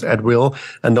histograms at will,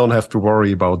 and don't have to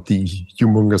worry about the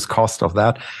humongous cost of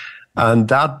that. And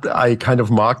that I kind of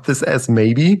marked this as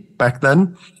maybe back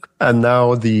then. And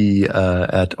now at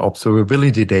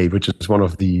Observability Day, which is one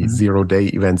of the 0-day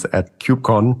events at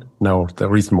KubeCon, now the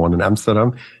recent one in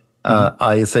Amsterdam,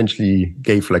 I essentially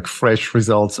gave like fresh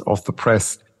results of the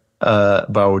press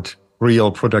about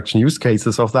real production use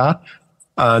cases of that.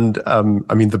 And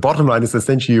the bottom line is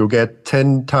essentially you get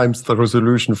 10 times the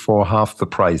resolution for half the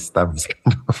price. That was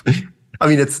kind of,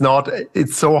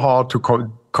 it's so hard to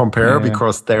compare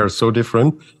because they're so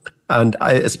different. And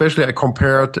I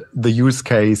compared the use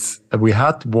case. We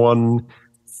had one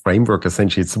framework,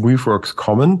 essentially. It's Weaveworks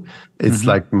Common. It's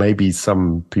like maybe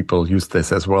some people use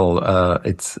this as well.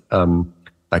 It's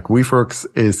like Weaveworks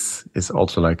is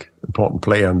also like important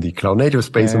player in the cloud native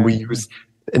space, and we use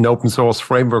an open source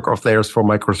framework of theirs for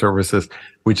microservices,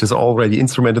 which is already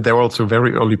instrumented. They're also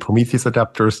very early Prometheus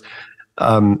adapters.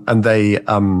 And they,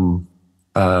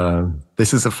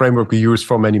 this is a framework we use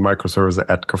for many microservices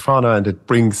at Grafana, and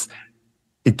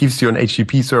it gives you an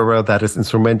HTTP server that is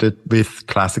instrumented with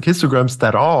classic histograms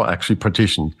that are actually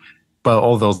partitioned by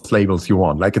all those labels you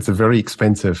want. Like it's a very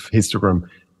expensive histogram.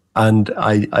 And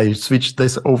I switched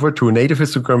this over to a native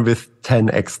histogram with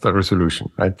 10x the resolution,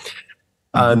 right?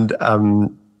 And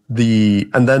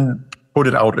then put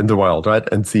it out in the wild, right?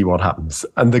 And see what happens.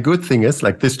 And the good thing is,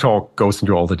 like, this talk goes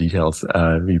into all the details.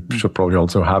 We should probably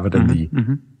also have it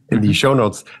in the show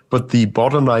notes. But the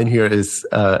bottom line here is,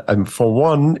 for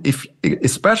one,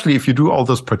 especially if you do all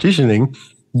those partitioning,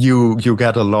 you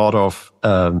get a lot of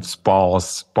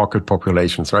sparse bucket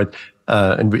populations, right?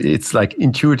 And it's like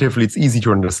intuitively, it's easy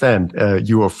to understand.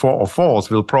 Your 404s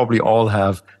will probably all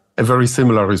have a very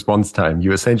similar response time.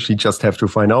 You essentially just have to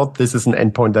find out this is an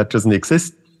endpoint that doesn't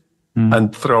exist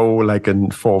and throw like a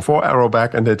 404 arrow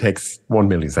back, and it takes 1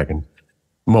 millisecond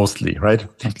mostly, right?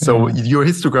 Okay. So your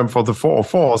histogram for the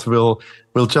 404s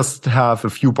will just have a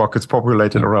few buckets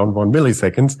populated around 1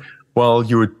 millisecond, while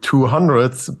your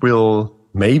 200s will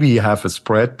maybe have a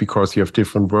spread because you have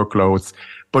different workloads.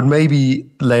 But maybe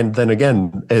then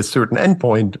again, a certain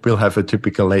endpoint will have a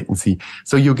typical latency.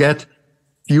 So you get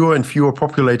fewer and fewer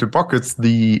populated buckets,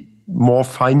 the more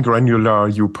fine granular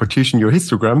you partition your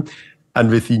histogram. And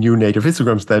with the new native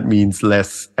histograms, that means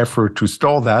less effort to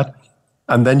store that.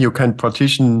 And then you can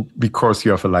partition because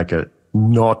you have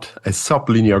not a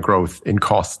sublinear growth in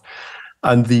cost.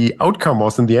 And the outcome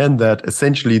was in the end that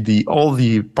essentially all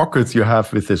the buckets you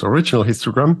have with this original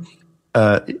histogram,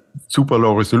 super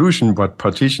low resolution, but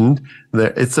partitioned,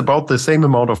 it's about the same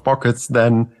amount of buckets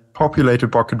than populated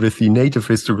bucket with the native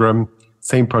histogram,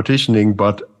 same partitioning,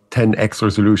 but 10x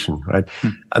resolution, right?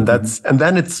 And and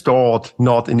then it's stored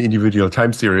not in individual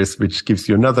time series, which gives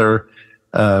you another,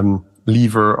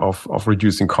 lever of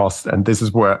reducing costs. And this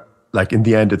is where, like, in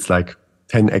the end, it's like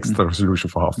 10x the resolution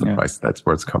for half the price. That's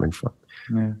where it's coming from.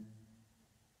 Yeah.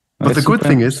 But the good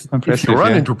thing is, if you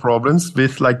run into problems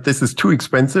with like, this is too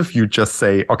expensive, you just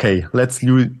say, okay, let's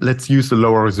use the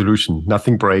lower resolution.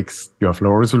 Nothing breaks. You have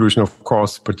lower resolution, of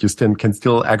course, but you can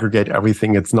still aggregate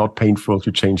everything. It's not painful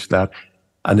to change that.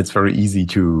 And it's very easy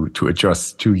to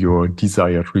adjust to your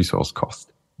desired resource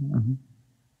cost.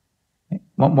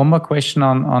 One more question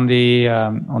on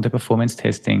the performance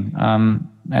testing.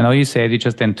 I know you said you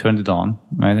just then turned it on,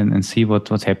 right, and see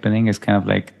what's happening. It's kind of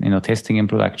like, testing in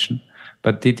production.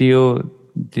 But did you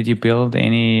build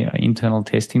any internal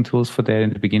testing tools for that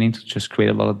in the beginning to just create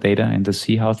a lot of data and to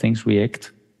see how things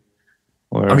react?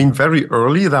 Or? Very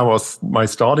early, that was my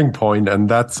starting point. And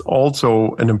that's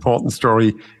also an important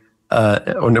story,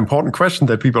 an important question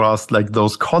that people ask, like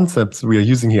those concepts we are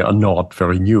using here are not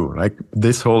very new. Like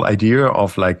this whole idea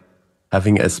of like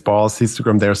having a sparse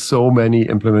histogram, there are so many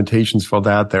implementations for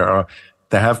that. There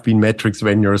have been metrics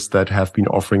vendors that have been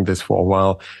offering this for a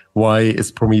while. Why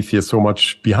is Prometheus so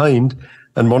much behind?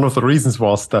 And one of the reasons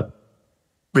was that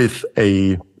with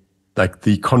the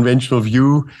conventional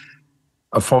view,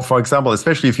 for example,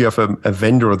 especially if you have a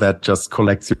vendor that just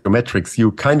collects your metrics,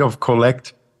 you kind of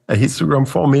collect a histogram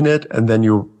for a minute and then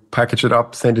you package it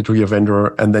up, send it to your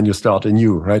vendor, and then you start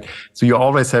anew, right? So you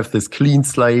always have this clean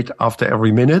slate after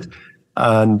every minute.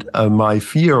 And my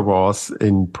fear was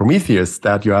in Prometheus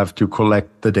that you have to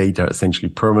collect the data essentially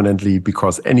permanently,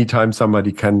 because anytime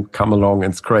somebody can come along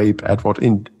and scrape at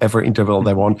whatever interval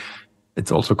they want.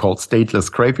 It's also called stateless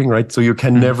scraping, right? So you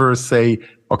can never say,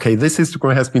 okay, this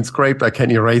histogram has been scraped, I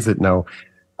can erase it now.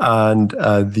 And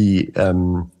the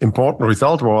important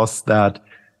result was that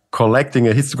collecting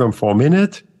a histogram for a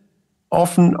minute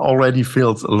often already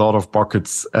fills a lot of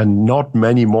buckets, and not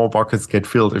many more buckets get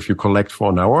filled if you collect for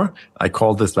an hour. I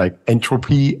call this like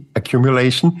entropy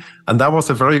accumulation. And that was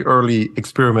a very early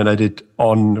experiment I did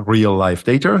on real life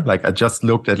data. Like I just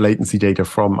looked at latency data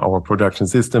from our production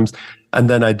systems. And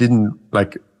then I didn't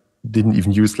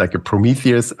even use like a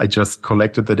Prometheus. I just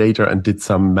collected the data and did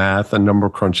some math and number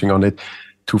crunching on it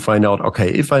to find out, okay,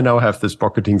 if I now have this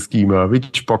bucketing schema,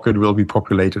 which bucket will be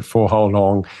populated for how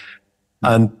long?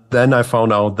 And then I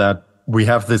found out that we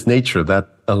have this nature that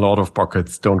a lot of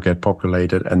buckets don't get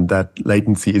populated, and that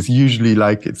latency is usually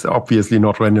like, it's obviously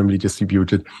not randomly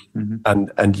distributed.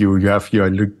 And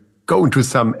you go into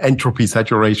some entropy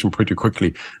saturation pretty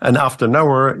quickly. And after an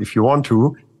hour, if you want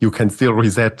to, you can still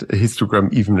reset a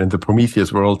histogram. Even in the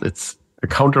Prometheus world, it's a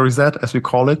counter reset, as we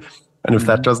call it. And if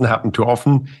that doesn't happen too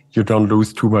often, you don't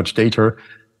lose too much data.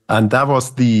 And that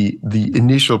was the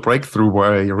initial breakthrough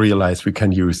where I realized we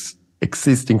can use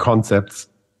existing concepts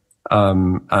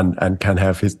and can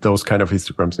have those kind of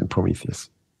histograms in Prometheus.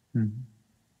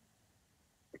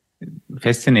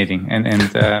 Fascinating, and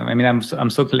I mean,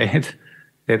 I'm so glad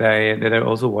that I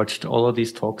also watched all of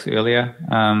these talks earlier,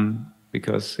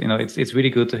 because it's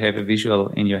really good to have a visual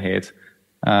in your head,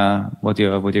 what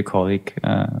your colleague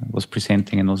was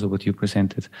presenting and also what you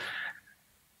presented.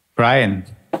 Brian,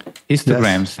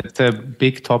 histograms, that's a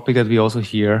big topic that we also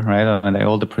hear, right? And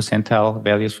all the percentile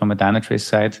values from a Dynatrace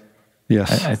side.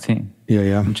 Yes. I think.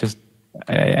 Yeah.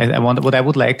 I want, what I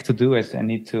would like to do is I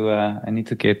need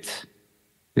to get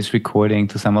this recording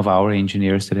to some of our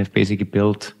engineers that have basically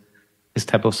built this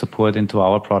type of support into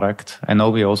our product. I know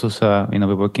we also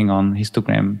we're working on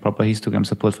proper histogram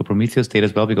support for Prometheus data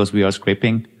as well, because we are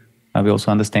scraping. We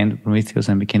also understand Prometheus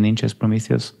and we can ingest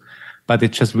Prometheus. But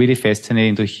it's just really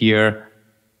fascinating to hear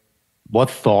what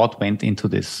thought went into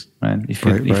this, right? If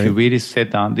you really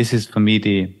sit down, this is for me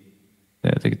the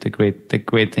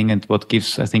great thing, and what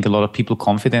gives, I think, a lot of people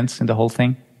confidence in the whole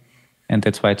thing, and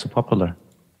that's why it's so popular.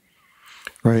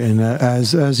 Right, and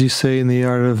as you say in the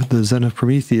art of the Zen of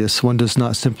Prometheus, one does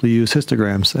not simply use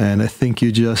histograms, and I think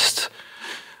you just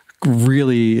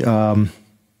really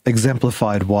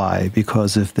exemplified why,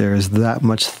 because if there's that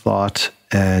much thought,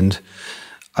 and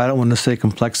I don't want to say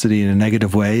complexity in a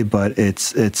negative way, but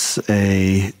it's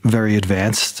a very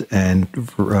advanced and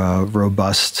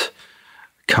robust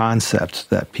concept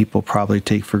that people probably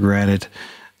take for granted.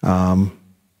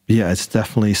 It's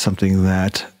definitely something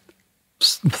that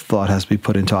thought has to be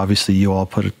put into. Obviously, you all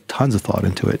put tons of thought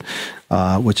into it,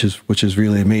 which is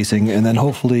really amazing. And then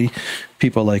hopefully,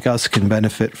 people like us can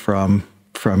benefit from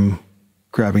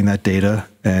grabbing that data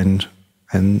and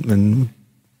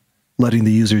letting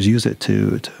the users use it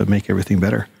to make everything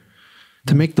better,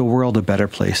 to make the world a better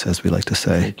place, as we like to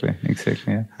say.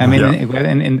 Exactly. Yeah. I mean,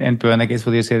 and Björn, I guess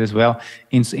what you said as well,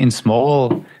 in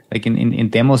small, like in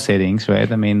demo settings,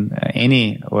 right? I mean,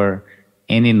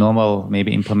 any normal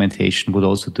maybe implementation would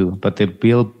also do, but the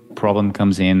real problem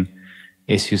comes in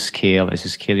as you scale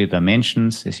your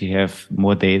dimensions, as you have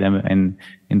more data, and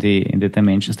in the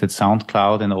dimensions that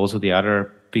SoundCloud and also the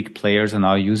other big players are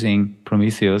now using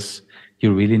Prometheus.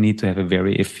 You really need to have a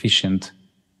very efficient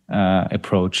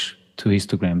approach to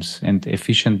histograms. And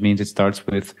efficient means it starts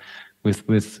with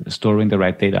storing the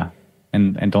right data,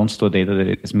 and don't store data that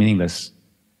is meaningless.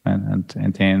 And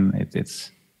then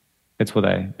that's what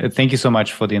thank you so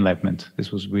much for the enlightenment.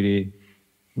 This was really,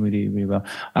 really, really well.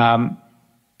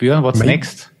 Björn, what's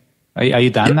next? Are you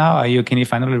done now? Can you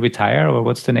finally retire, or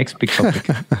what's the next big topic?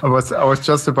 I was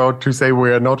just about to say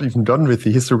we are not even done with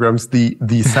the histograms.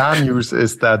 The sad news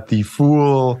is that the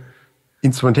full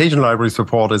instrumentation library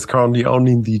support is currently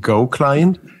only in the Go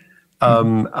client.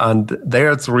 And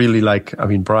there it's really like, I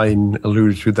mean, Brian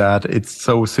alluded to that. It's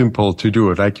so simple to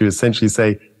do it. Like you essentially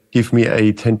say, give me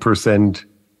a 10%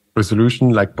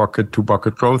 resolution, like bucket to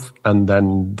bucket growth. And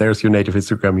then there's your native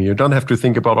histogram. You don't have to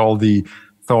think about all the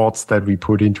thoughts that we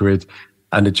put into it,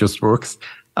 and it just works.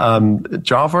 The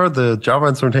Java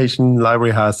instrumentation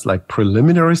library has like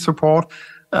preliminary support,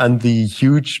 and the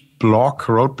huge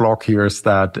roadblock here is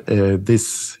that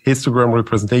this histogram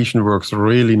representation works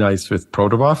really nice with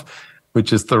protobuf,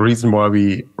 which is the reason why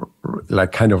we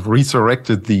like kind of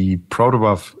resurrected the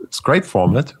protobuf scrape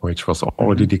format, which was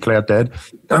already declared dead.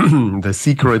 The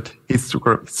secret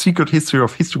history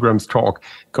of histograms talk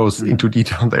goes into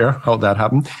detail there, how that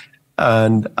happened.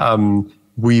 And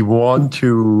we want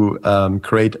to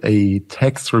create a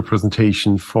text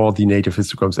representation for the native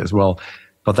histograms as well.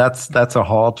 But that's a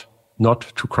hard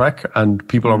nut to crack, and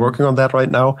people are working on that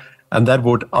right now. And that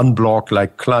would unblock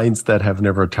like clients that have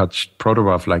never touched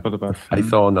protobuf, like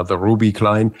Python or the Ruby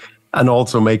client, and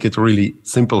also make it really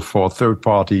simple for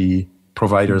third-party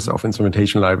providers of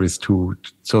instrumentation libraries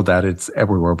so that it's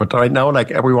everywhere. But right now,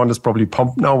 like everyone is probably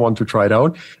pumped now, want to try it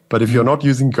out. But if you're not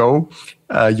using Go,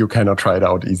 you cannot try it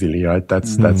out easily, right?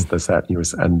 That's the sad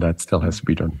news, and that still has to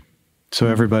be done. So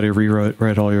everybody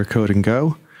rewrite all your code in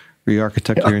Go,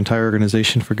 re-architect your entire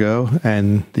organization for Go,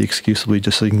 and the excuse will be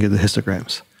just so you can get the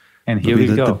histograms. And here we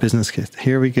go. The business case.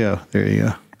 Here we go. There you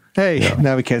go. Hey,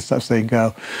 now we can't stop saying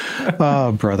Go.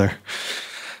 Oh, brother.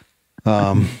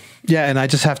 Yeah, and I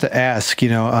just have to ask,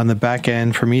 on the back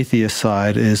end Prometheus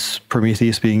side, is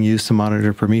Prometheus being used to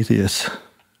monitor Prometheus?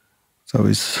 It's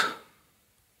always...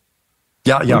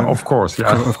 Yeah, of course.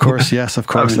 Yeah. Of course, yes, of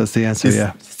course. That's the answer,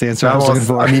 yeah. That's the answer I was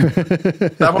looking for.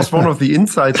 That was one of the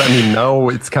insights. Now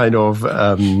it's kind of,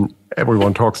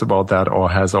 everyone talks about that or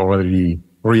has already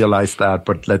realized that.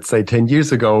 But let's say 10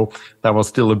 years ago, that was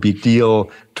still a big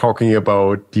deal, talking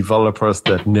about developers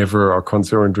that never are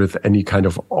concerned with any kind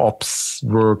of ops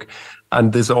work.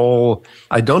 And this all,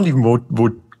 I don't even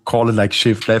would call it like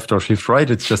shift left or shift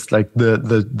right. It's just like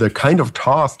the kind of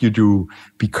task you do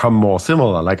become more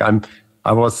similar. Like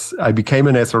I became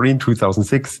an SRE in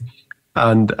 2006,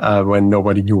 and when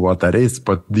nobody knew what that is,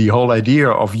 but the whole idea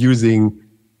of using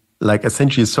like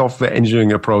essentially a software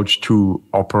engineering approach to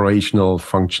operational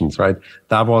functions, right?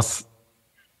 That was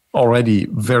already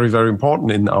very, very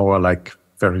important in our like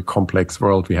very complex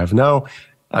world we have now.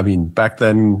 Back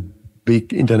then,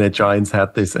 big internet giants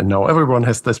had this, and now everyone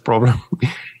has this problem.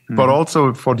 But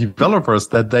also for developers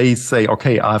that they say,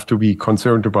 okay, I have to be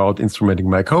concerned about instrumenting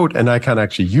my code, and I can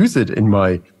actually use it in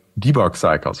my debug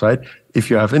cycles, right? If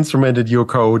you have instrumented your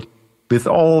code with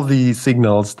all the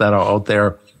signals that are out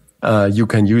there, you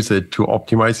can use it to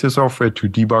optimize your software, to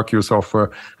debug your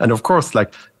software. And of course,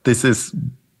 like it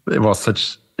was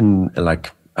such an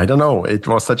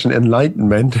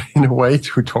enlightenment in a way,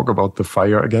 to talk about the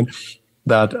fire again,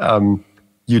 that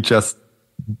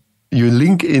you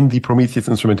link in the Prometheus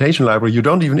instrumentation library. You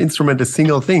don't even instrument a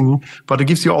single thing, but it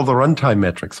gives you all the runtime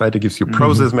metrics, right? It gives you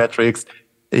process metrics.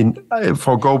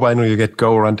 For Go binary, you get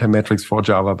Go runtime metrics. For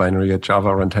Java binary, you get Java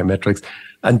runtime metrics.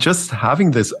 And just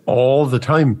having this all the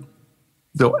time.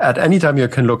 So at any time you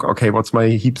can look, okay, what's my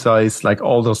heap size? Like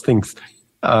all those things.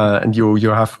 And you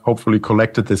have hopefully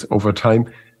collected this over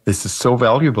time. This is so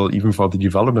valuable even for the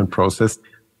development process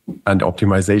and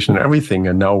optimization and everything.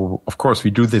 And now, of course,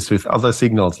 we do this with other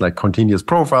signals, like continuous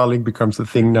profiling becomes a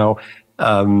thing now.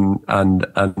 All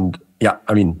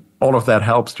of that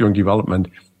helps during development.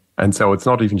 And so it's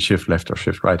not even shift left or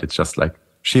shift right. It's just like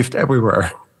shift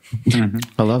everywhere.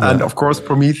 I love that. And of course,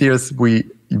 Prometheus, we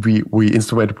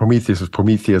instrumented Prometheus with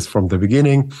Prometheus from the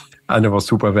beginning, and it was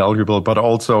super valuable. But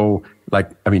also,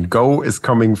 Go is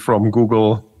coming from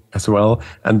Google as well,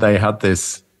 and they had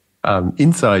this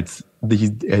insights.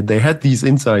 They had these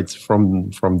insights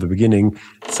from the beginning.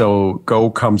 So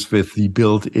Go comes with the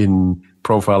built-in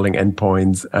profiling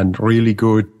endpoints and really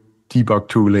good debug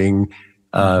tooling,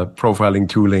 profiling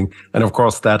tooling, and of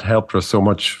course that helped us so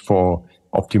much for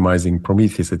optimizing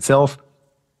Prometheus itself,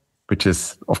 which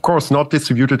is of course not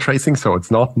distributed tracing, so it's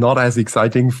not as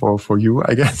exciting for you,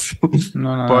 I guess.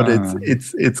 But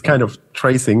it's kind of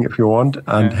tracing if you want,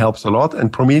 and helps a lot.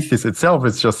 And Prometheus itself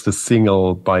is just a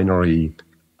single binary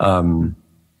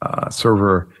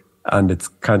server, and it's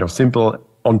kind of simple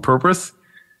on purpose,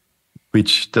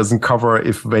 which doesn't cover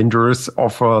if vendors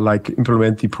offer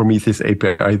implement the Prometheus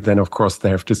API, then of course they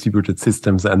have distributed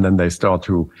systems, and then they start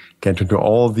to get into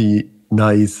all the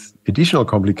nice additional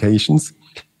complications.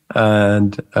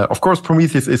 And of course,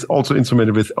 Prometheus is also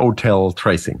instrumented with OTel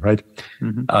tracing, right?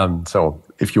 So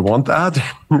if you want that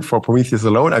for Prometheus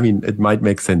alone, it might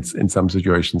make sense in some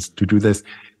situations to do this.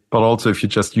 But also if you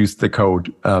just use the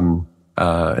code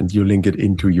and you link it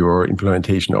into your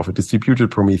implementation of a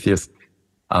distributed Prometheus,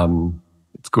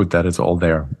 it's good that it's all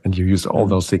there and you use all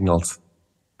those signals,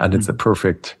 and it's a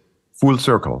perfect full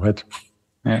circle, right?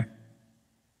 Yeah.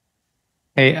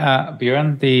 Hey,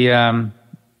 Björn,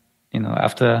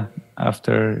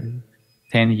 after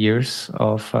 10 years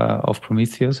of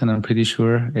Prometheus, and I'm pretty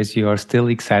sure as you are still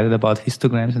excited about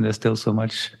histograms and there's still so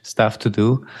much stuff to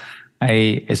do,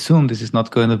 I assume this is not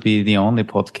going to be the only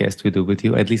podcast we do with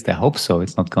you. At least I hope so.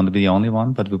 It's not going to be the only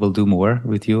one, but we will do more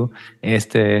with you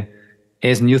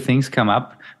as new things come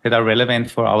up that are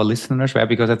relevant for our listeners, right?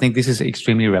 Because I think this is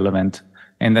extremely relevant.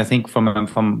 And I think from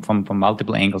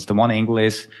multiple angles. The one angle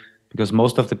is because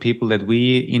most of the people that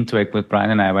we interact with, Brian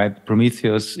and I, right,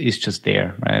 Prometheus is just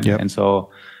there, right? Yep. And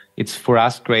so it's for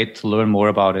us great to learn more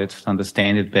about it, to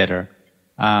understand it better.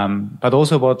 But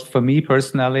also what for me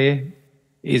personally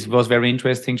was very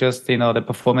interesting, just, the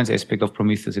performance aspect of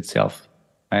Prometheus itself,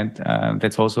 right?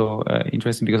 That's also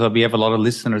interesting because we have a lot of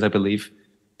listeners, I believe,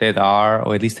 that are,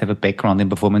 or at least have a background in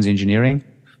performance engineering.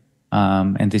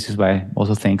 And this is why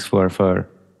also thanks for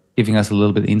giving us a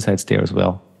little bit insights there as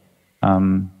well.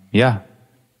 Yeah.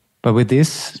 But with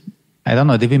this, I don't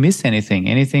know, did we miss anything?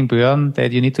 Anything, Björn,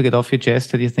 that you need to get off your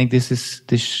chest that you think this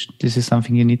is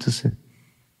something you need to say?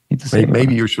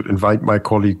 Maybe you should invite my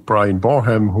colleague Brian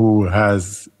Borham, who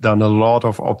has done a lot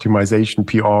of optimization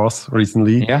PRs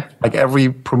recently. Yeah. Like every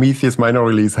Prometheus minor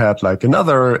release had like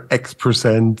another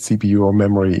X% CPU or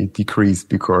memory decreased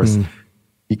because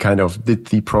he kind of did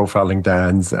the profiling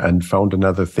dance and found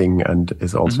another thing and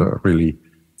is also a really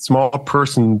smart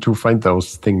person to find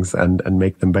those things and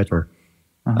make them better.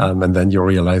 And then you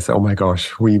realize, oh my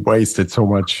gosh, we wasted so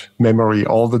much memory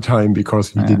all the time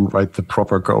because we didn't write the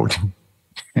proper code.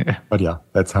 Yeah. But yeah,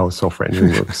 that's how software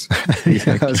engineering works.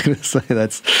 Yeah, I was going to say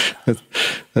that's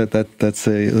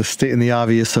a stating the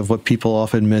obvious of what people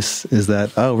often miss is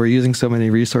that, we're using so many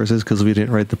resources because we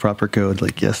didn't write the proper code.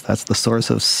 Like, yes, that's the source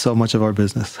of so much of our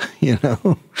business,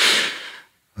 But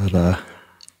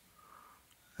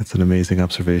that's an amazing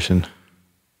observation.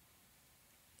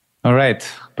 All right,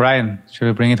 Brian, should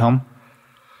we bring it home?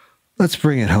 Let's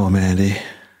bring it home, Andy.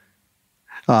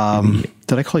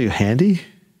 Did I call you Handy?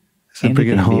 Bring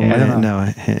it home. No,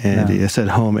 Andy. No. I said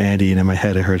home, Andy, and in my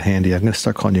head I heard Handy. I'm going to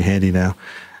start calling you Handy now.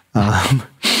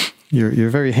 You're a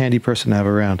very handy person to have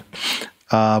around.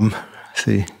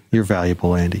 See, you're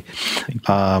valuable, Andy.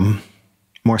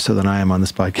 More so than I am on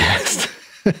this podcast.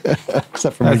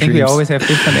 Except for my dreams. We always have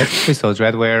different episodes,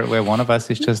 right? Where one of us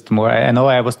is just more. I know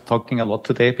I was talking a lot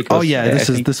today because.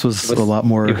 This was a lot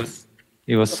more.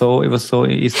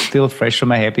 It's still fresh on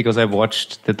my head because I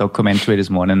watched the documentary this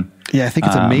morning. Yeah, I think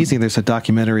it's amazing. There's a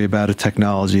documentary about a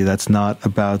technology that's not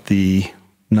about the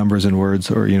numbers and words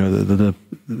or,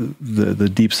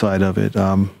 the deep side of it.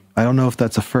 I don't know if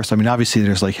that's a first. I mean, obviously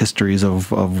there's like histories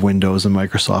of Windows and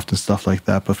Microsoft and stuff like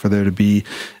that, but for there to be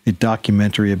a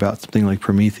documentary about something like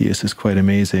Prometheus is quite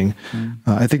amazing.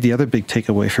 I think the other big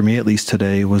takeaway for me, at least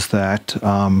today, was that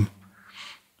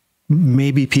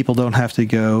maybe people don't have to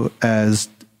go as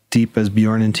deep as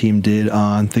Björn and team did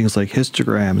on things like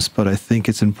histograms, but I think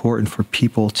it's important for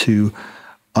people to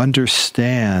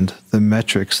understand the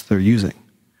metrics they're using,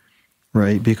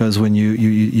 right? Because when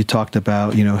you talked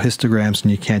about, histograms,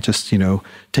 and you can't just,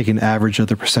 take an average of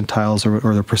the percentiles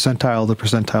or the percentile of the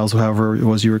percentiles, however it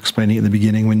was you were explaining in the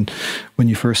beginning when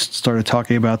you first started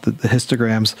talking about the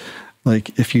histograms.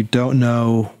 Like, if you don't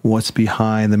know what's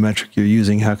behind the metric you're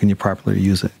using, how can you properly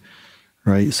use it?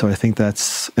 Right. So I think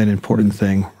that's an important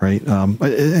thing. Right.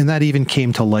 And that even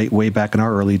came to light way back in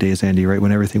our early days, Andy, right?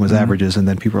 When everything was averages. And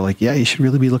then people were like, yeah, you should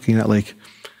really be looking at like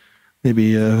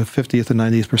maybe a 50th and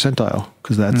 90th percentile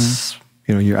because that's,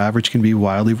 your average can be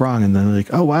wildly wrong. And then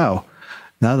like, oh, wow.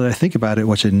 Now that I think about it,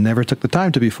 which I never took the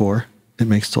time to before, it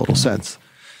makes total sense.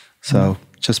 So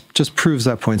just proves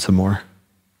that point some more.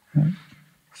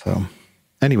 So.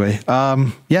 Anyway,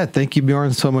 thank you,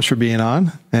 Björn, so much for being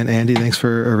on. And Andy, thanks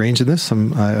for arranging this.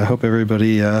 I hope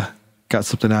everybody got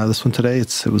something out of this one today.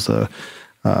 It was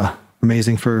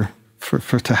amazing for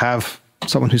to have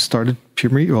someone who started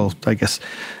Prometheus. Well, I guess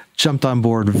jumped on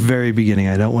board very beginning.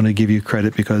 I don't want to give you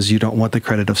credit because you don't want the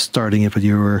credit of starting it, but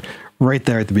you were right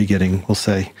there at the beginning, we'll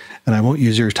say. And I won't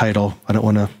use your title. I don't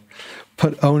want to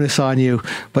put onus on you,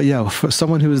 but yeah, for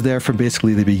someone who was there from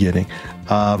basically the beginning,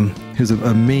 who's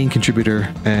a main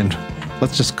contributor, and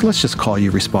let's just call you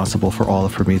responsible for all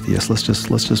of Prometheus. Let's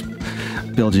just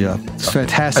build you up. It's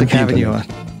fantastic having you on.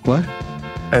 What?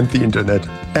 And the internet.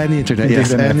 And the internet,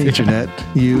 yes, and the internet.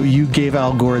 You gave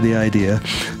Al Gore the idea.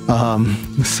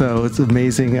 So it's an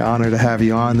amazing honor to have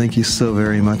you on. Thank you so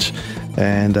very much.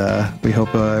 And we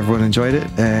hope everyone enjoyed it,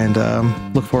 and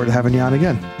look forward to having you on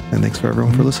again. And thanks for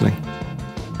everyone for listening.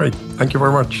 Great. Thank you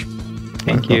very much.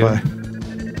 Thank you.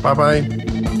 Bye-bye. Bye-bye.